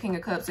Queen to the King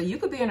of Cups. So you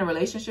could be in a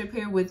relationship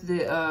here with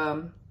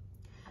the,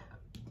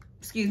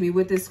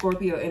 with this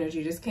Scorpio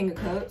energy, this King of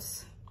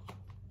Cups.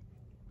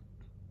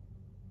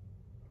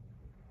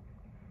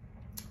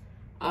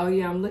 Oh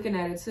yeah, I'm looking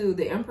at it too.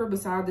 The Emperor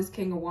beside this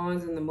King of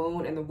Wands and the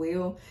Moon and the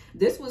Wheel.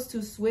 This was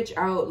to switch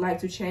out, like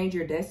to change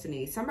your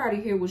destiny.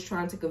 Somebody here was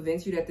trying to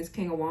convince you that this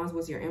King of Wands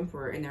was your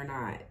Emperor, and they're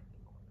not.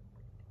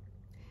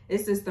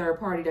 It's this third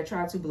party that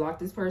tried to block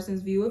this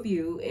person's view of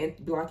you and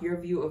block your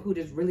view of who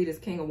this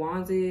King of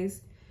Wands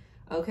is.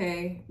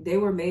 Okay, they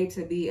were made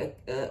to be an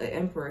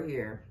emperor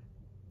here.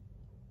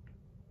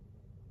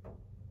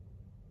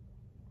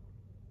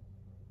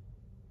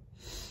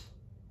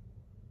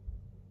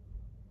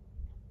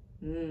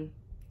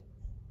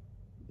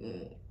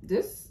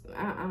 This,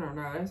 I don't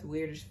know. That's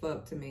weird as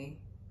fuck to me.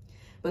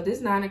 But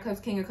this Nine of Cups,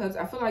 King of Cups,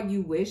 I feel like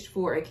you wished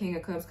for a King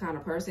of Cups kind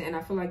of person, and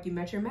I feel like you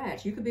met your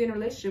match. You could be in a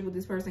relationship with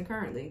this person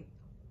currently.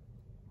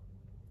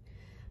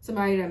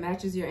 Somebody that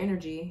matches your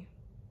energy.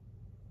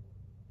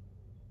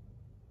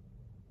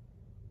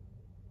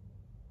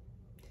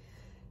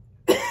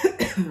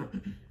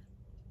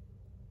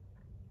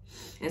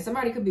 And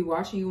somebody could be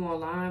watching you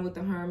online with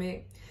the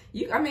Hermit.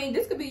 I mean,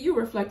 this could be you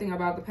reflecting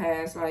about the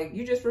past. Like,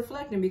 you just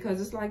reflecting because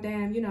it's like,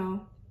 damn, you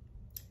know,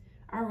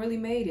 I really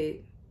made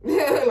it.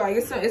 Like,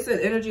 it's an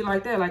energy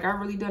like that. Like, I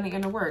really done the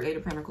inner work. Eight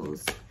of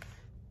Pentacles.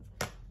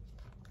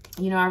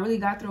 You know, I really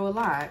got through a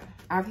lot.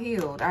 I've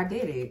healed. I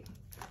did it.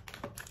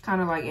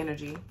 Kind of like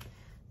energy.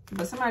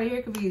 But somebody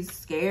here could be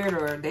scared,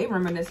 or they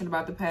reminiscing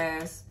about the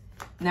past.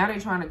 Now they're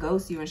trying to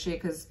ghost you and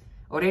shit,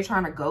 or they're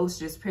trying to ghost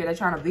just period. They're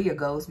trying to be a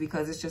ghost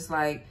because it's just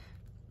like,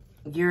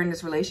 you're in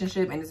this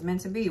relationship and it's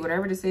meant to be.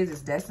 Whatever this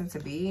is destined to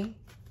be.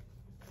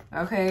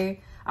 Okay.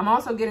 I'm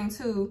also getting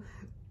to,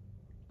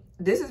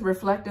 this is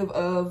reflective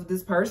of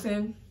this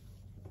person,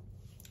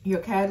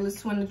 your catalyst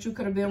twin that you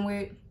could have been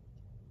with,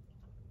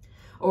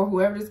 or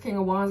whoever this King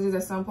of Wands is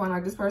at some point.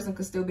 Like, this person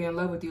could still be in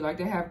love with you. Like,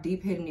 they have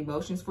deep hidden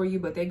emotions for you,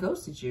 but they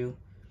ghosted you.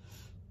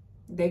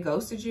 They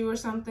ghosted you or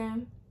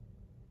something.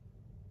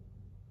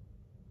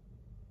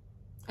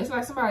 It's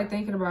like somebody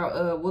thinking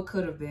about what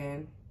could have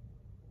been.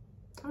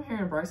 I'm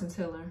hearing Bryson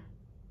Tiller.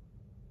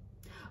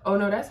 Oh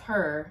no, that's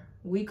her.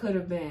 We Could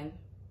Have Been.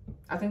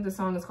 I think the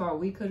song is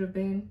called We Could Have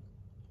Been.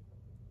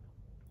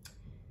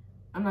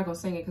 I'm not gonna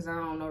sing it because I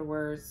don't know the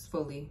words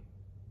fully.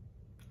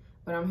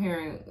 But I'm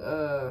hearing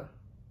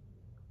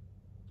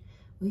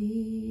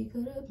we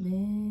could have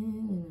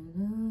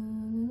been.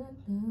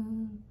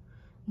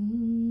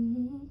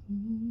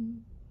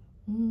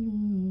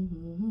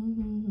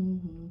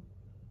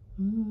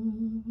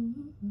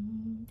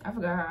 I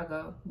forgot how I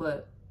go,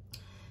 but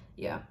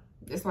yeah,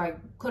 it's like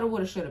coulda,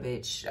 woulda, shoulda,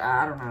 bitch.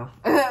 I don't know.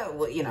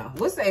 Well, you know,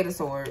 what's the Eight of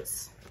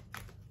Swords?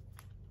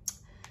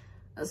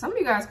 Some of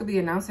you guys could be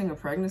announcing a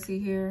pregnancy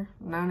here.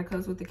 Nine of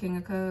Cups with the King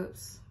of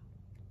Cups.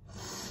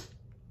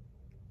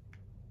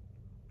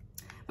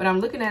 But I'm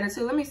looking at it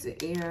too. Let me see.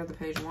 Yeah, the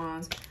Page of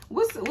Wands.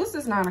 What's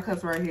this Nine of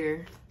Cups right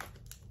here?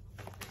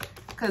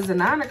 Because the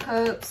Nine of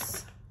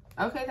Cups.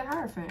 Okay, the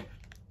Hierophant.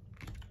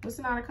 What's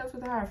the Nine of Cups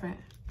with the Hierophant?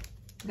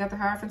 You got the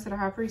Hierophant to the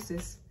High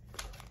Priestess.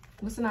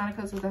 What's the Nine of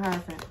Cups with the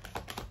Hierophant?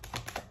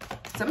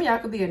 Some of y'all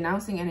could be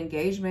announcing an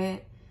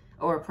engagement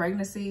or a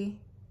pregnancy.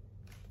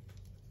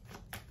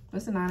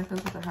 What's the Nine of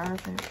Cups with the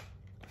Hierophant?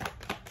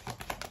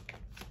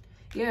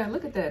 Yeah,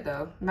 look at that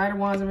though. Knight of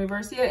Wands in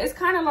reverse. Yeah, it's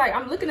kind of like,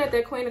 I'm looking at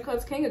that Queen of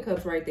Cups, King of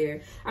Cups right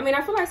there. I mean,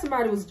 I feel like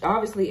somebody was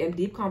obviously in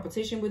deep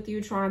competition with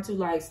you, trying to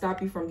like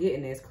stop you from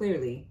getting this,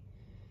 clearly.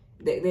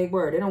 They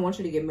were. They don't want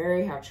you to get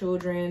married, have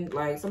children.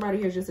 Like, somebody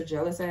here's just a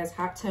jealous ass,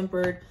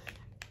 hot-tempered,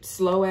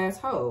 slow ass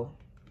hoe.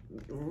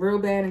 Real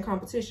bad in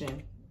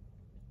competition.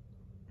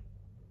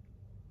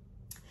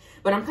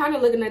 But I'm kind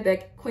of looking at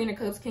that Queen of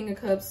Cups, King of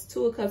Cups,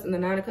 Two of Cups, and the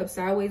Nine of Cups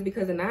sideways,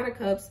 because the Nine of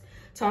Cups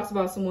talks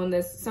about someone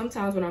that's,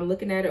 sometimes when I'm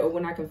looking at it or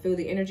when I can feel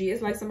the energy,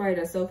 it's like somebody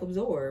that's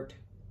self-absorbed.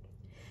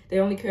 They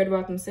only cared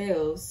about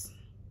themselves.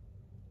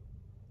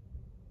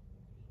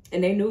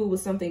 And they knew it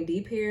was something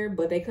deep here,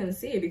 but they couldn't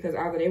see it because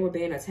either they were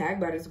being attacked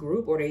by this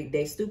group, or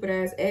they stupid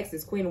ass ex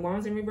is Queen of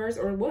Wands in reverse,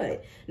 or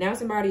what. Now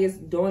somebody is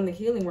doing the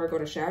healing work or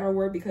the shadow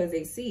work because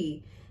they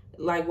see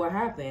like what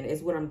happened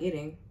is what I'm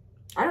getting.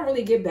 I don't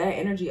really get bad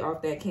energy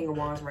off that King of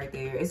Wands right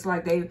there. It's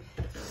like they,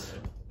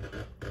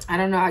 I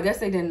don't know. I guess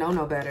they didn't know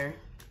no better.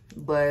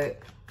 But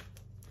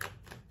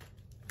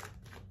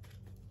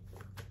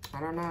I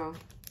don't know.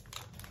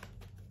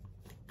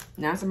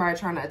 Now somebody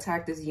trying to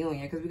attack this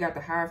union because we got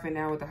the Hierophant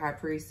now with the High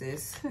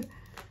Priestess.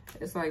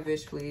 It's like,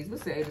 bitch, please.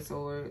 What's the Eight of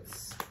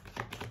Swords?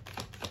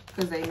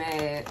 Because they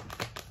mad.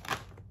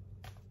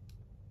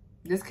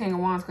 This King of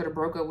Wands could have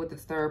broke up with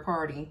this third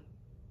party.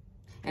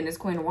 And this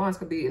Queen of Wands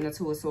could be in the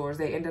Two of Swords.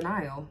 They in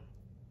denial.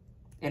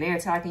 And they're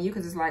attacking you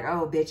because it's like,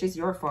 oh, bitch, it's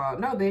your fault.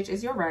 No, bitch,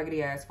 it's your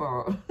raggedy ass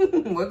fault.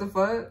 What the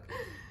fuck?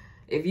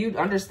 If you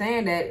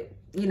understand that,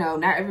 you know,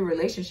 not every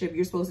relationship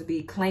you're supposed to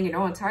be clinging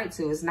on tight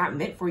to is not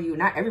meant for you.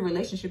 Not every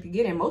relationship you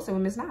get in, most of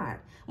them is not.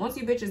 Once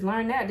you bitches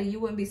learn that, then you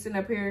wouldn't be sitting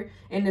up here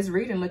in this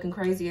reading looking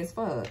crazy as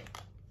fuck.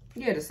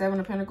 Yeah, the Seven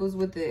of Pentacles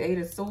with the Eight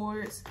of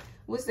Swords.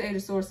 What's the Eight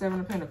of Swords, Seven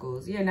of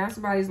Pentacles? Yeah, now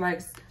somebody's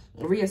like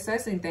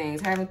reassessing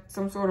things, having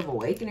some sort of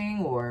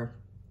awakening or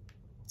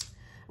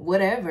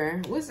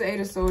whatever. What's the Eight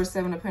of Swords,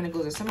 Seven of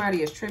Pentacles? If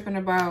somebody is tripping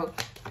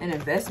about an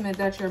investment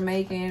that you're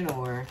making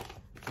or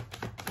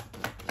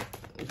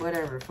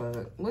whatever,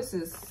 fuck. What's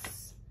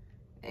this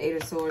Eight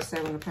of Swords,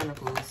 Seven of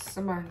Pentacles?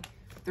 Somebody,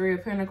 Three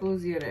of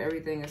Pentacles. Yeah, that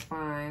everything is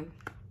fine.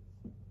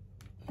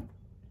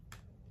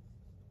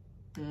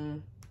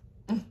 Who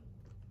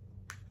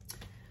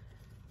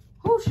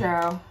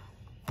shall?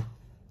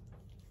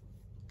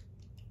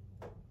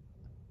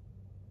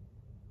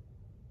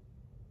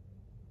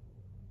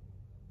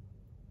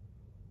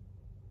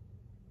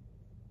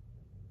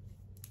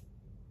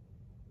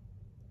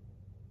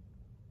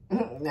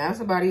 Now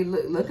somebody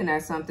looking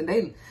at something.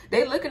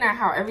 They looking at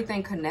how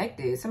everything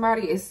connected.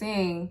 Somebody is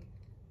seeing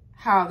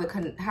how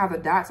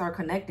the dots are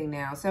connecting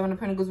now. Seven of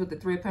Pentacles with the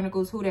Three of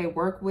Pentacles. Who they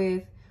work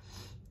with,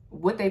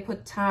 what they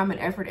put time and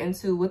effort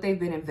into, what they've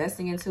been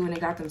investing into, and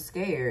it got them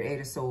scared. Eight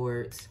of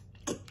Swords.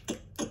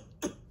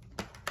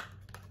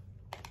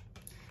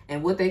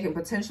 And what they can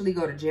potentially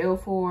go to jail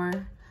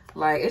for.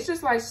 Like, it's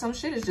just like some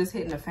shit is just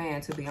hitting the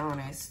fan, to be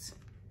honest.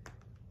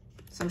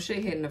 Some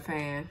shit hitting the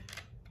fan.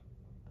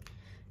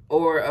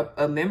 Or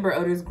a member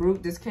of this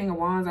group, this King of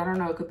Wands, I don't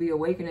know, it could be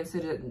awakening to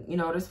the, you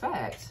know, this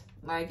fact.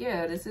 Like,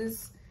 yeah, this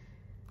is,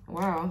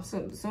 wow.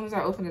 So as soon as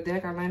I opened the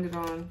deck, I landed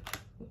on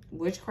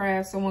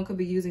witchcraft. Someone could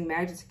be using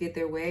magic to get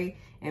their way,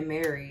 and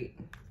married.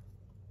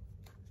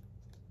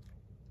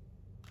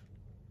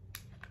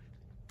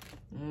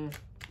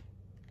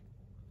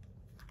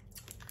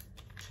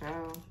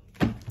 Ciao.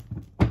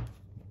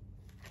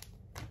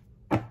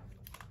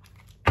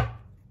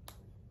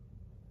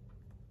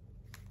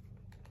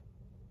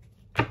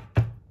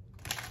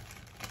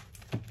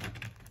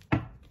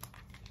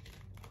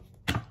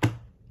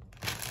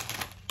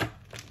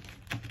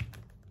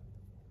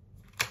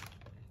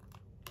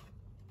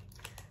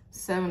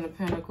 Seven of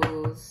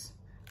Pentacles,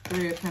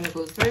 Three of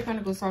Pentacles. Three of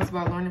Pentacles talks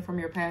about learning from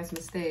your past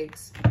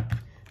mistakes,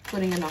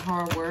 putting in the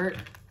hard work,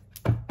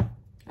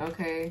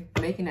 okay,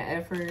 making an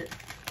effort,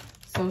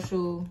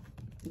 social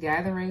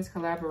gatherings,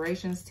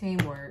 collaborations,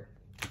 teamwork.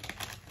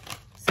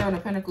 Seven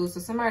of Pentacles.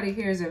 So somebody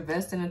here is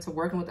investing into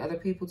working with other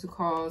people to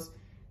cause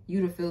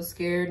you to feel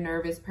scared,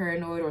 nervous,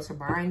 paranoid, or to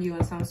bind you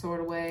in some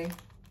sort of way.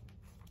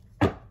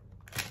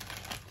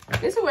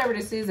 It's whoever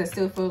this is that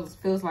still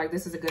feels like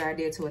this is a good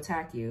idea to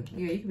attack you.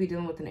 Yeah, you could be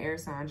dealing with an air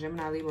sign,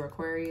 Gemini, Libra,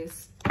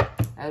 Aquarius.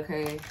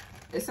 Okay.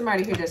 There's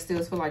somebody here that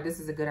still feel like this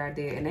is a good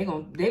idea, and they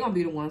gonna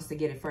be the ones to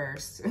get it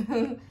first.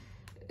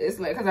 It's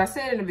like, because I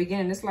said in the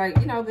beginning, it's like,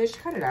 you know, bitch,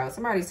 cut it out.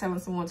 Somebody's telling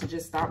someone to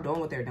just stop doing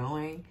what they're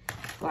doing.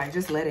 Like,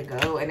 just let it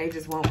go. And they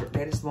just won't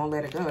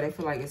let it go. They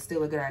feel like it's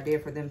still a good idea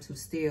for them to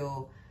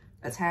still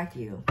attack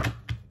you.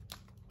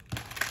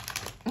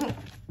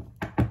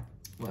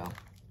 Well.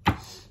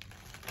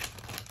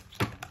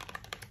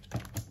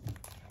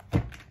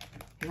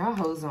 Y'all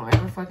hoes don't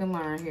ever fucking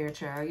learn here,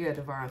 child. You're a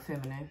divine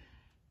feminine.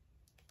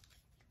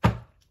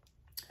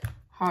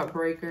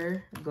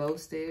 Heartbreaker,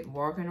 ghosted,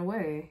 walking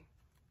away.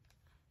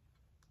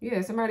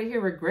 Yeah, somebody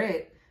here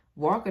regret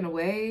walking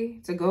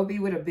away to go be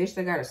with a bitch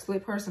that got a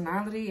split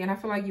personality. And I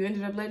feel like you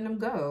ended up letting them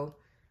go.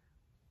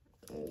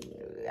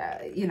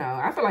 You know,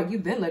 I feel like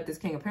you've been let this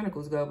King of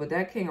Pentacles go. But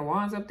that King of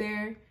Wands up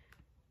there,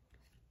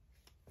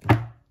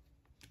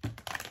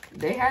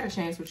 they had a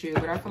chance with you.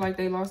 But I feel like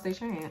they lost their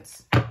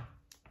chance.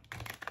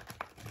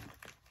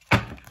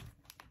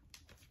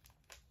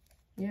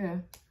 Yeah,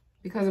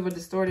 because of a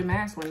distorted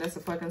masculine. That's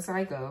a fucking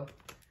psycho.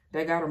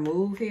 They got to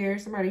move here.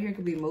 Somebody here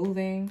could be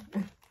moving.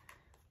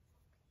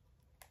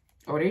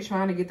 Or they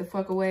trying to get the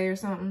fuck away or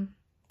something.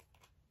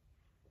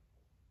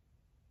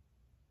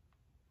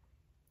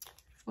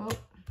 Well,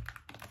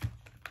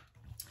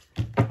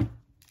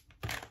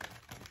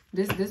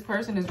 this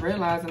person is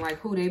realizing like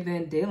who they've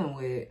been dealing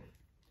with.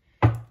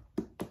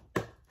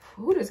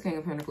 Who this King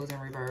of Pentacles in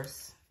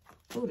reverse?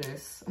 Who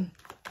this?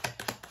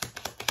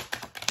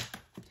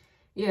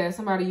 Yeah,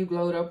 somebody you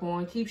glowed up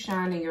on. Keep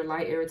shining. Your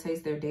light irritates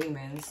their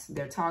demons.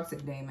 Their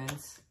toxic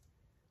demons.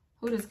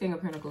 Who this King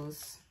of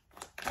Pentacles?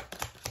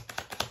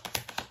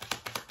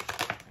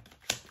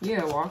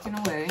 Yeah, walking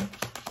away.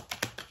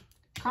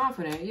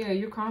 Confident. Yeah,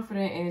 you're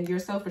confident and you're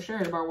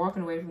self-assured about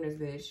walking away from this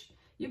bitch.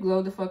 You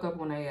glowed the fuck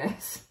up on their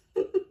ass.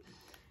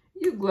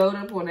 You glowed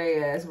up on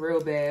their ass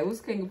real bad.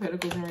 What's King of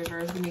Pentacles in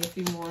reverse? Give me a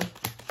few more.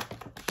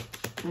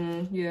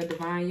 Yeah,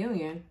 divine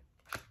union.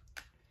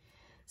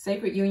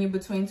 Sacred union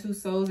between two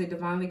souls, a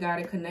divinely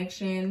guided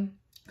connection.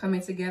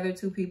 Coming together,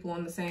 two people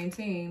on the same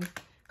team.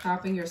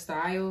 Copying your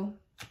style.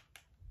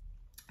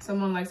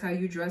 Someone likes how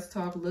you dress,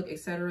 talk, look,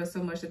 etc.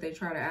 so much that they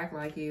try to act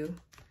like you.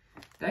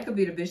 That could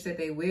be the bitch that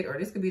they with, or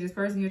this could be this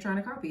person you're trying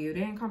to copy you.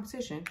 They in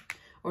competition.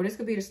 Or this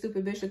could be the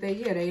stupid bitch that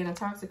they in a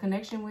toxic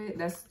connection with,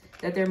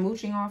 that they're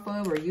mooching off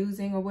of or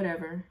using or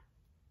whatever.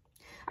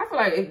 I feel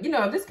like, if, you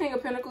know, if this King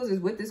of Pentacles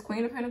is with this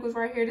Queen of Pentacles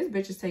right here, this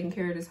bitch is taking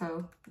care of this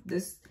hoe.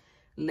 This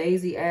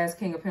lazy ass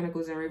King of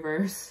Pentacles in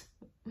reverse.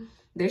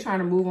 They're trying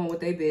to move on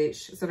with their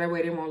bitch so that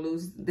way they won't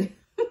lose.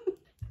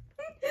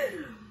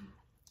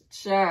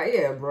 Child,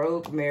 yeah,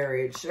 broke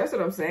marriage. That's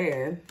what I'm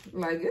saying.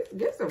 Like,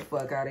 get the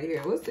fuck out of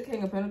here. What's the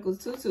King of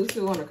Pentacles?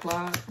 222 on the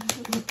clock.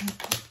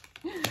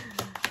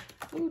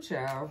 Ooh,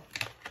 child.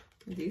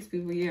 These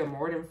people, yeah,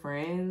 more than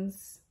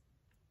friends.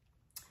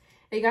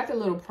 They got the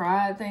little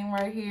pride thing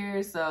right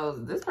here. So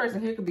this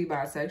person here could be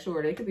bisexual,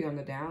 or they could be on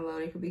the down low.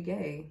 They could be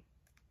gay.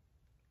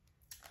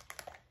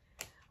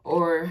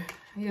 Or,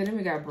 yeah, then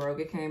we got broke.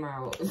 It came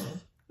out.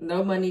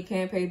 No money,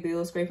 can't pay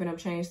bills, scraping up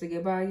change to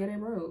get by. Yeah, they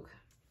broke.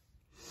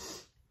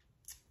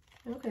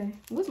 Okay.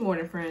 What's more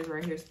than friends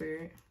right here,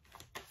 Spirit?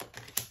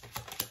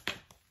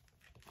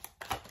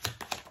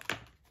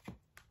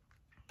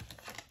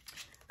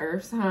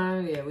 Earth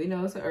sign. Yeah, we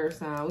know it's an earth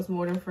sign. What's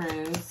more than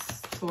friends?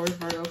 Taurus,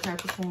 Virgo,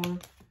 Capricorn.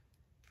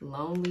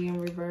 Lonely in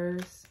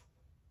reverse.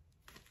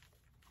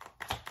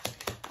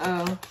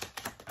 Oh.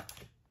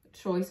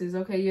 Choices.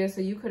 Okay, yeah, so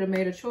you could have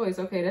made a choice.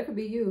 Okay, that could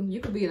be you. You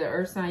could be the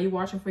earth sign. You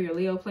watching for your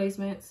Leo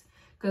placements.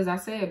 Because I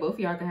said both of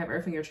y'all could have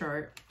earth in your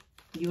chart.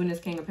 You and this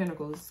King of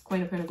Pentacles.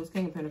 Queen of Pentacles,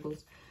 King of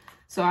Pentacles.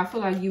 So I feel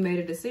like you made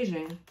a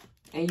decision.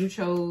 And you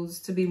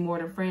chose to be more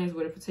than friends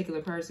with a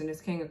particular person.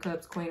 This King of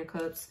Cups, Queen of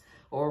Cups,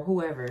 or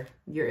whoever.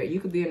 You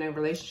could be in a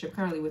relationship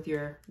currently with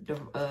your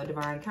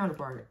divine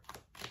counterpart.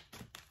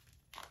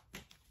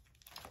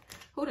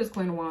 Who does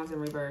Queen of Wands in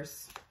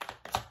reverse?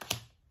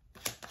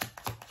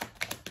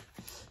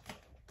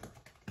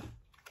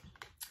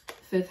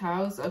 Fifth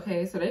house.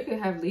 Okay, so they could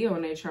have Leo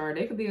in their chart.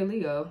 They could be a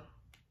Leo.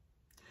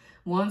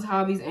 One's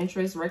hobbies,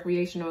 interests,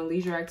 recreational and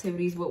leisure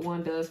activities. What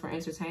one does for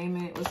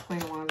entertainment. What's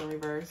Queen of Wands in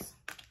reverse?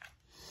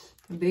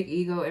 Big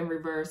ego in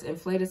reverse.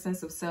 Inflated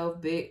sense of self.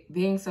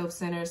 Being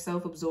self-centered,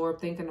 self-absorbed,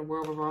 thinking the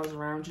world revolves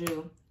around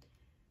you.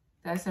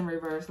 That's in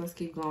reverse. Let's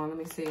keep going. Let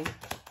me see.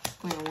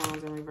 Queen of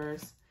Wands in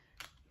reverse.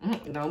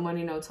 No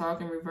money, no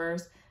talk in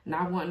reverse.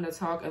 Not wanting to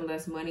talk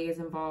unless money is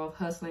involved.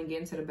 Hustling,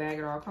 getting to the bag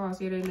at all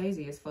costs. Yeah, they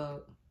lazy as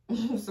fuck.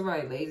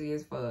 Somebody lazy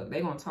as fuck. They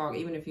gonna talk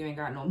even if you ain't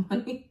got no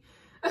money.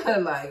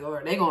 Like,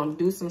 or they gonna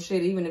do some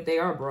shit even if they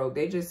are broke.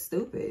 They just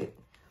stupid.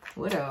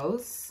 What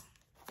else?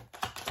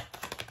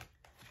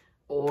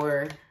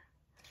 Or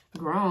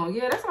grown.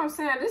 Yeah, that's what I'm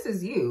saying. This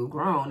is you.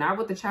 Grown. Not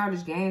with the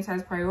childish games.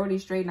 Has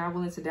priorities straight. Not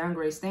willing to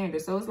downgrade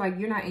standards. So it's like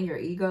you're not in your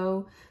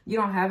ego. You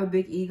don't have a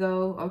big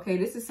ego. Okay,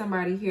 this is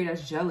somebody here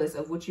that's jealous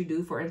of what you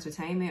do for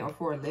entertainment or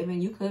for a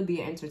living. You could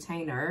be an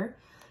entertainer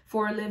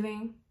for a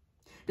living.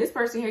 This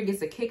person here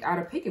gets a kick out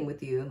of picking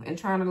with you and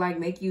trying to like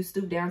make you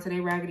stoop down to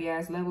their raggedy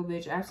ass level,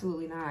 bitch.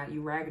 Absolutely not.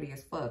 You raggedy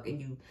as fuck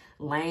and you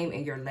lame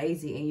and you're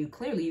lazy and you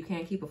clearly you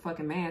can't keep a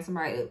fucking man.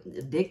 Somebody,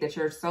 a dick that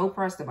you're so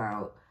pressed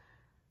about.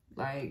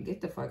 Like, get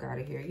the fuck out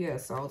of here. Yeah,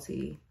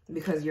 salty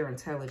because you're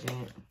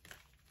intelligent.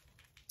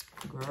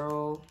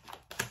 Girl,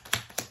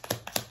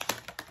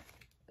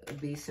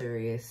 be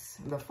serious.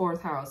 The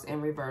fourth house in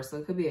reverse. So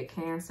it could be a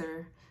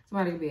Cancer.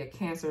 Somebody could be a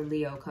Cancer,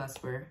 Leo,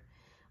 cusper.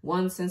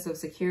 One sense of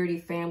security,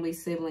 family,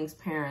 siblings,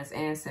 parents,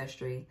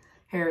 ancestry,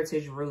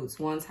 heritage, roots.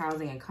 One's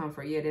housing and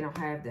comfort. Yeah, they don't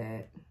have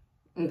that.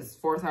 And this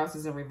fourth house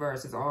is in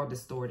reverse. It's all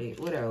distorted.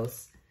 What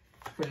else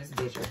for this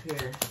bitch up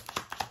here?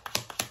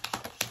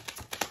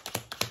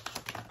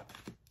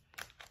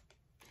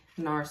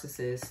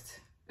 Narcissist.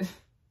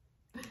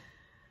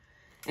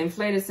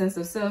 Inflated sense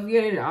of self.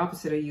 Yeah, they're the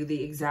opposite of you.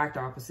 The exact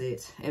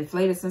opposite.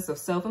 Inflated sense of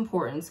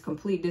self-importance.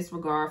 Complete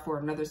disregard for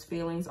another's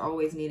feelings.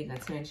 Always needing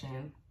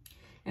attention.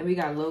 And we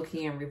got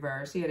low-key in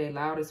reverse. Yeah, they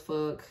loud as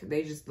fuck.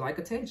 They just like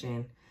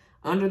attention.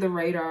 Under the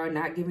radar,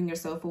 not giving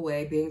yourself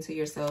away, being to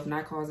yourself,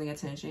 not causing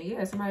attention.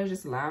 Yeah, somebody's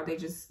just loud. They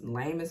just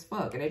lame as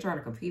fuck. And they trying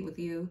to compete with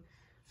you.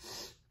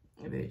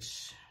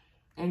 Bitch.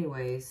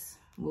 Anyways,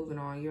 moving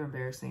on. You're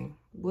embarrassing.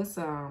 What's,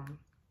 okay,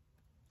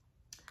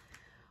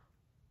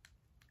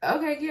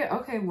 yeah.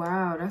 Okay,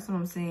 wow. That's what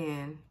I'm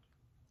saying.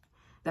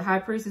 The High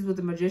Priestess with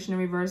the Magician in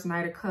reverse,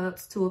 Knight of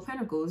Cups, Two of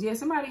Pentacles. Yeah,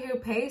 somebody here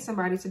paid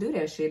somebody to do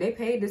that shit. They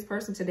paid this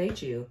person to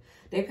date you.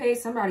 They paid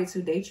somebody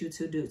to date you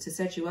to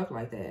set you up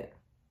like that.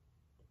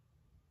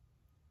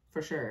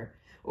 For sure.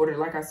 Or to,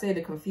 like I said,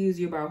 to confuse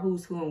you about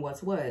who's who and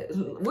what's what.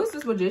 What's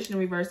this Magician in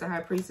reverse, the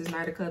High Priestess,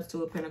 Knight of Cups,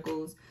 Two of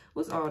Pentacles?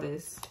 What's all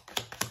this?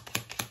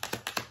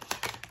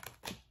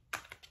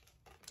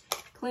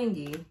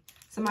 Clingy.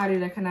 Somebody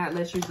that cannot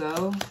let you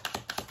go.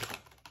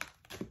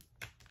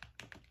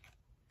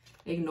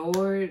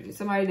 ignored.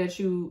 Somebody that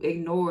you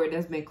ignored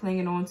that's been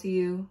clinging on to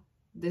you.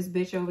 This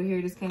bitch over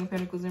here, this King of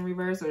Pentacles in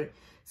reverse, or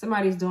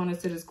somebody's doing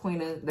this to this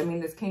Queen of, I mean,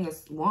 this King of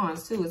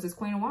Wands too. It's this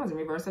Queen of Wands in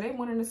reverse. So they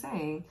one and the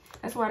same.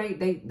 That's why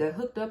they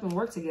hooked up and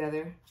worked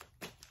together.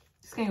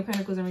 This King of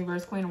Pentacles in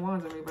reverse, Queen of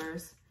Wands in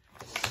reverse.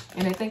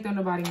 And they think don't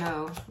nobody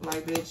know.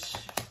 Like, bitch,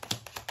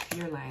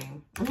 you're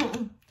lame.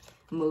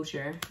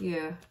 Moocher,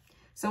 yeah.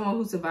 Someone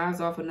who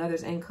survives off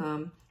another's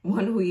income.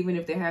 One who, even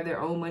if they have their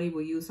own money,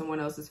 will use someone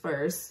else's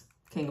first.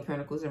 King of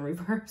Pentacles in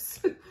reverse.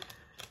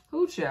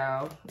 Who,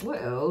 child?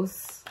 What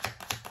else?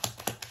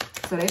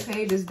 So they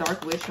paid this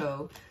dark witch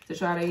hoe to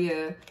try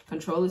to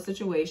control the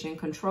situation.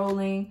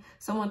 Controlling.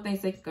 Someone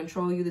thinks they can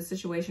control you, the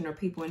situation, or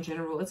people in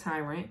general. A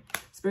tyrant.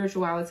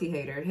 Spirituality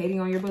hater.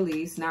 Hating on your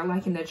beliefs. Not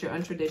liking that you're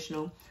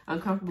untraditional.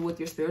 Uncomfortable with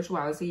your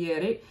spirituality.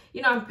 Yeah, they,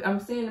 you know, I'm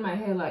saying in my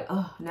head like,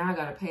 oh, now I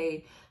gotta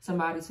pay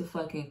somebody to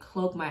fucking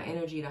cloak my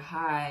energy to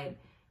hide,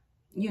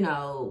 you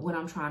know, what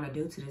I'm trying to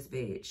do to this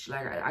bitch.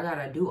 Like, I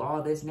gotta do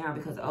all this now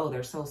because, oh,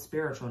 they're so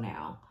spiritual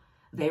now.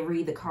 They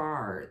read the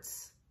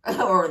cards.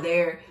 Or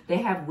they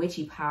have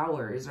witchy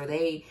powers, or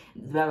they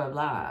blah blah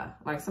blah.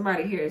 Like,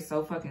 somebody here is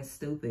so fucking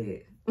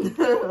stupid.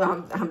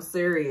 I'm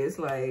serious.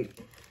 Like,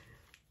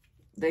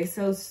 they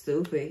so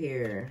stupid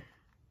here.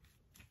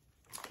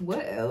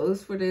 What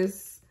else for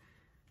this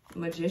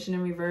Magician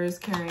in reverse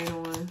carrying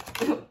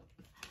on?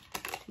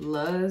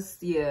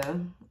 Lust, yeah.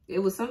 It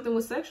was something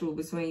was sexual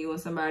between you and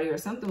somebody, or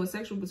something was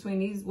sexual between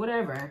these,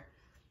 whatever.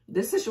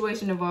 This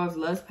situation involves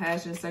lust,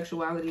 passion,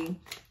 sexuality,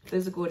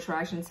 physical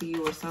attraction to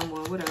you or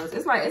someone. What else?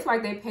 It's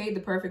like they paid the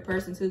perfect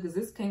person too, because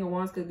this King of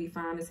Wands could be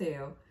fine as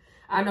hell.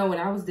 I know when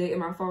I was dating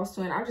my false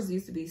twin, I just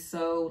used to be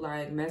so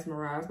like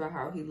mesmerized by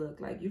how he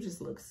looked. Like, you just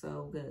look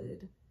so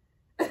good.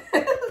 And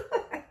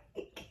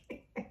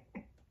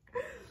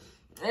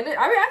I mean,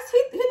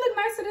 he look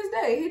nice to this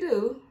day. He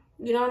do.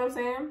 You know what I'm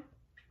saying?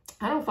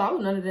 I don't follow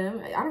none of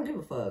them. I don't give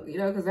a fuck, you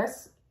know, because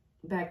that's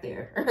back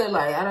there.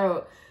 Like, I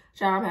don't.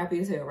 Child, I'm happy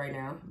as hell right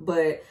now.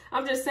 But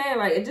I'm just saying,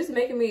 like, it just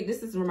making me,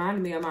 this is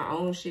reminding me of my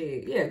own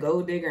shit. Yeah,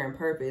 gold digger and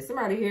purpose.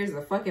 Somebody here is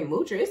a fucking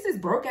moocher. It's this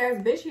broke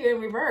ass bitch here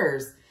in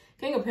reverse.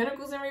 King of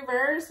Pentacles in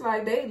reverse.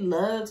 Like, they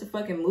love to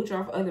fucking mooch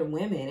off other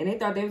women. And they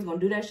thought they was going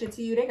to do that shit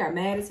to you. They got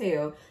mad as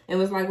hell. And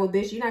was like, well,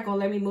 bitch, you're not going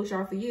to let me mooch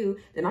off of you.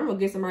 Then I'm going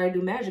to get somebody to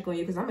do magic on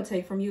you because I'm going to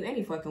take from you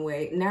any fucking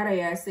way. Now they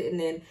ass sitting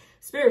in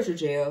spiritual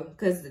jail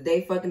because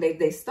they fucking,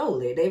 they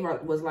stole it. They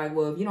was like,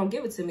 well, if you don't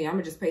give it to me, I'm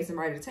going to just pay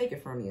somebody to take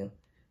it from you.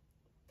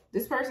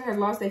 This person has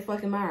lost their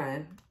fucking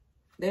mind.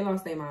 They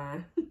lost their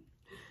mind.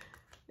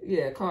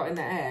 Yeah, caught in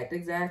the act.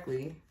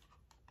 Exactly.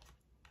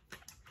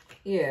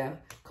 Yeah,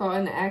 caught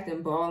in the act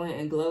and balling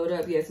and glowed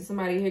up. Yeah, so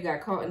somebody here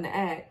got caught in the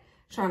act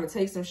trying to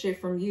take some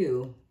shit from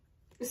you.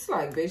 It's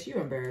like, bitch, you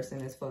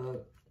embarrassing as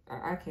fuck.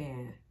 I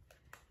can't.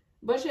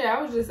 But yeah,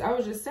 I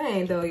was just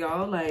saying though,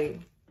 y'all,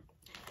 like,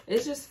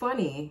 it's just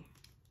funny.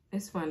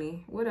 It's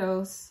funny. What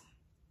else?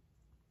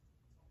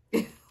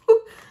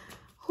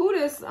 Who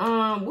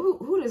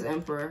this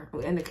Emperor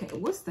and the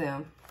King? What's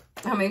them?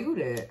 I mean, who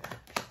that?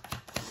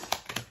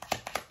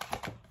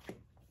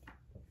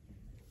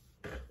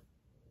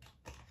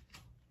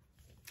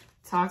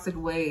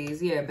 Toxic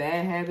ways. Yeah,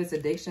 bad habits,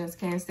 addictions,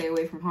 can't stay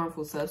away from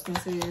harmful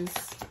substances.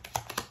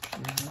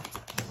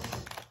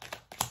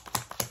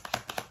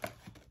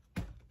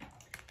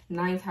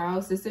 Ninth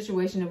house. This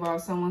situation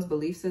involves someone's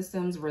belief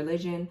systems,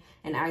 religion,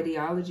 and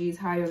ideologies,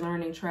 higher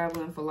learning,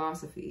 travel, and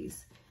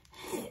philosophies.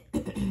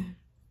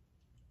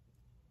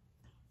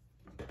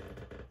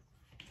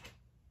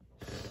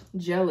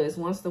 Jealous.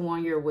 Once the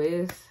one you're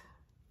with.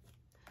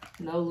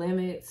 No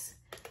limits.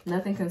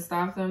 Nothing can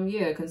stop them.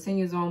 Yeah,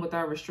 continues on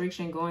without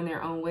restriction, going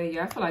their own way.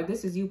 Yeah, I feel like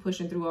this is you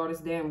pushing through all this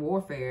damn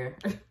warfare.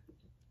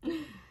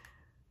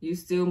 You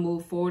still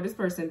move forward. This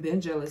person been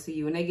jealous of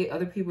you. And they get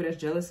other people that's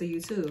jealous of you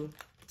too.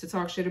 To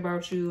talk shit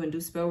about you and do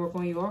spell work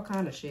on you. All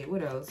kind of shit.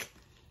 What else?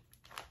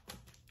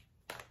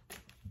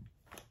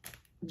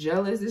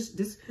 Jealous.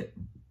 This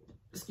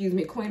excuse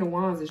me, Queen of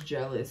Wands is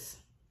jealous.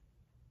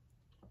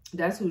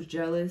 That's who's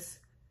jealous.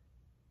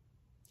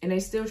 And they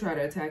still try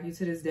to attack you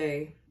to this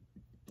day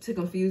to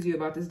confuse you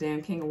about this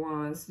damn King of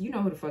Wands. You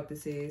know who the fuck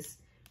this is.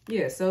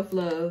 Yeah,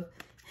 self-love,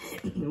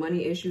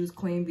 money issues,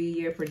 Queen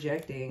Bee, yeah,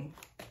 projecting.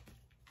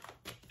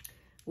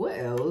 What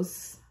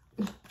else?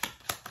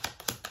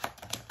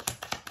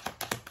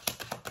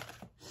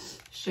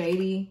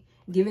 Shady,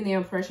 giving the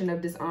impression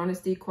of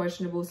dishonesty,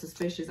 questionable,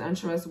 suspicious,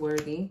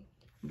 untrustworthy,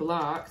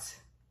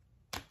 blocked,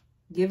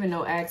 giving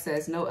no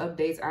access, no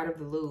updates, out of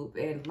the loop,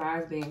 and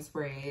lies being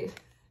spread.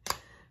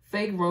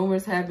 Fake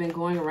rumors have been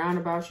going around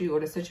about you or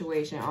the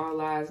situation. All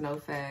lies, no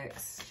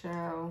facts.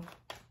 Ciao.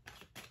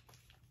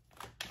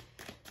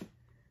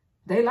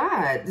 They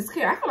lied. This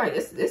kid, I feel like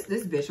it's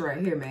this bitch right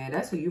here, man.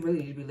 That's who you really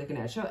need to be looking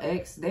at. Your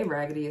ex, they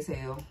raggedy as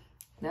hell.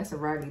 That's a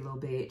raggedy little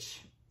bitch.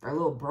 A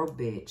little broke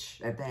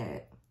bitch at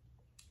that.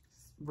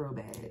 It's real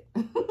bad.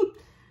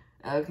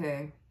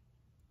 Okay.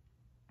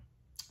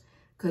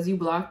 Because you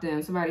blocked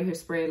them. Somebody here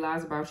sprayed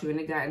lies about you and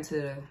they got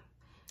into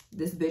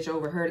this bitch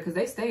overheard it, because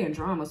they stay in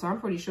drama, so I'm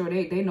pretty sure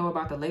they know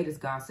about the latest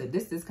gossip.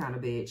 This kind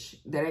of bitch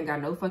that ain't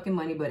got no fucking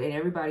money, but in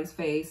everybody's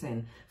face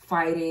and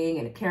fighting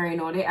and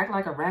carrying on. They act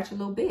like a ratchet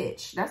little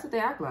bitch. That's what they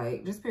act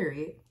like, just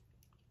period.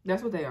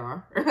 That's what they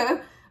are.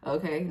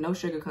 Okay, no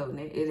sugarcoating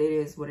it. It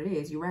is what it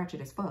is. You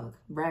ratchet as fuck.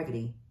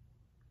 Raggedy.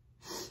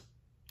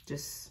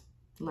 Just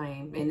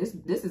lame. And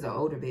this is an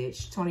older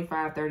bitch.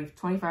 25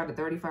 to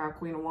 35,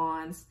 Queen of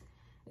Wands.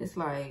 It's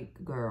like,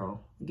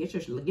 girl, get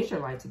your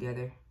life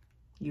together.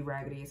 You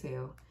raggedy as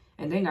hell.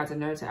 And they got the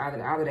nerve to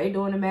either they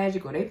doing the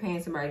magic or they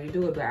paying somebody to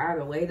do it. But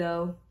either way,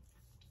 though,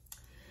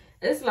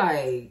 it's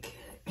like,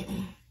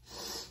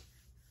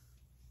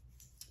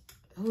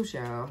 who's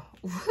y'all?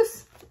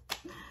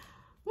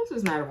 What's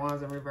this Knight of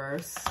Wands in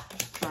reverse?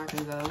 So I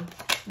can go.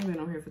 I've been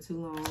on here for too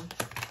long.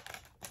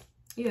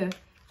 Yeah,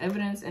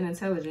 evidence and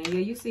intelligence. Yeah,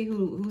 you see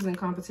who's in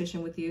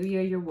competition with you.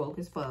 Yeah, you're woke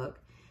as fuck.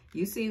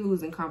 You see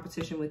who's in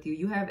competition with you.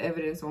 You have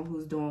evidence on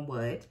who's doing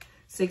what.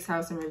 6th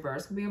house in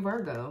reverse could be a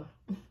Virgo.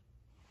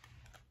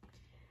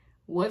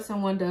 What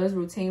someone does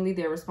routinely,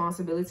 their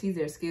responsibilities,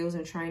 their skills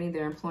and training,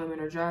 their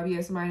employment or job.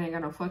 Yeah, somebody ain't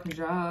got no fucking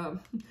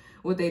job.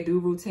 What they do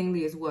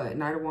routinely is what?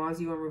 Knight of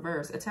Wands, you in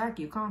reverse. Attack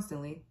you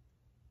constantly.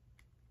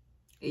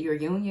 Your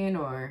union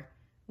or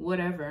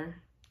whatever.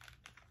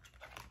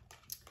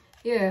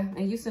 Yeah,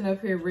 and you sitting up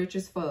here rich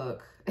as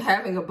fuck.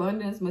 Having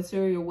abundance,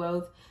 material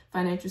wealth,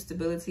 financial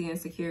stability, and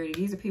security.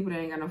 These are people that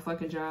ain't got no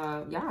fucking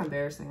job. Y'all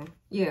embarrassing.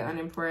 Yeah,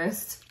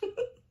 unimpressed.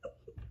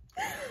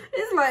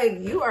 It's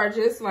like, you are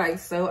just like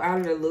so out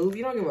of the loop.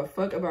 You don't give a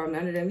fuck about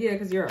none of them. Yeah,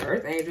 because you're an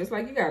earth angel. It's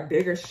like you got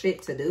bigger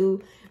shit to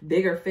do,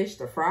 bigger fish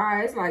to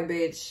fry. It's like,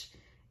 bitch,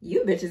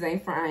 you bitches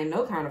ain't frying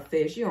no kind of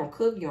fish. You don't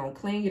cook, you don't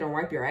clean, you don't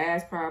wipe your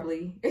ass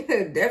probably.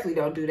 Definitely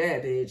don't do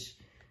that, bitch.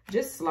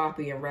 Just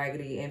sloppy and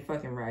raggedy and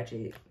fucking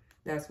ratchet.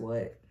 That's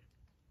what.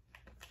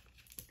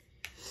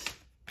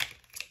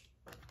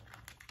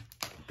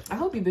 I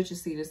hope you bitches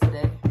see this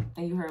today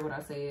and you heard what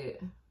I said.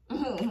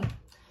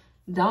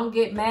 Don't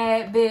get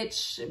mad,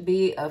 bitch.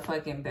 Be a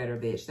fucking better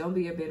bitch. Don't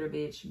be a bitter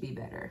bitch. Be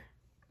better.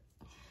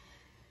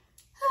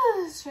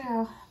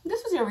 Child.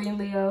 This was your reading,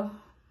 Leo.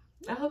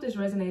 I hope this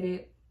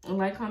resonated.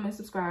 Like, comment,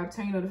 subscribe,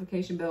 turn your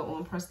notification bell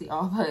on, press the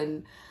all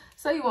button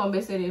so you won't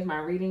miss any of my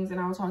readings. And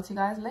I will talk to you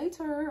guys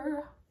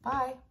later.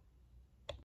 Bye.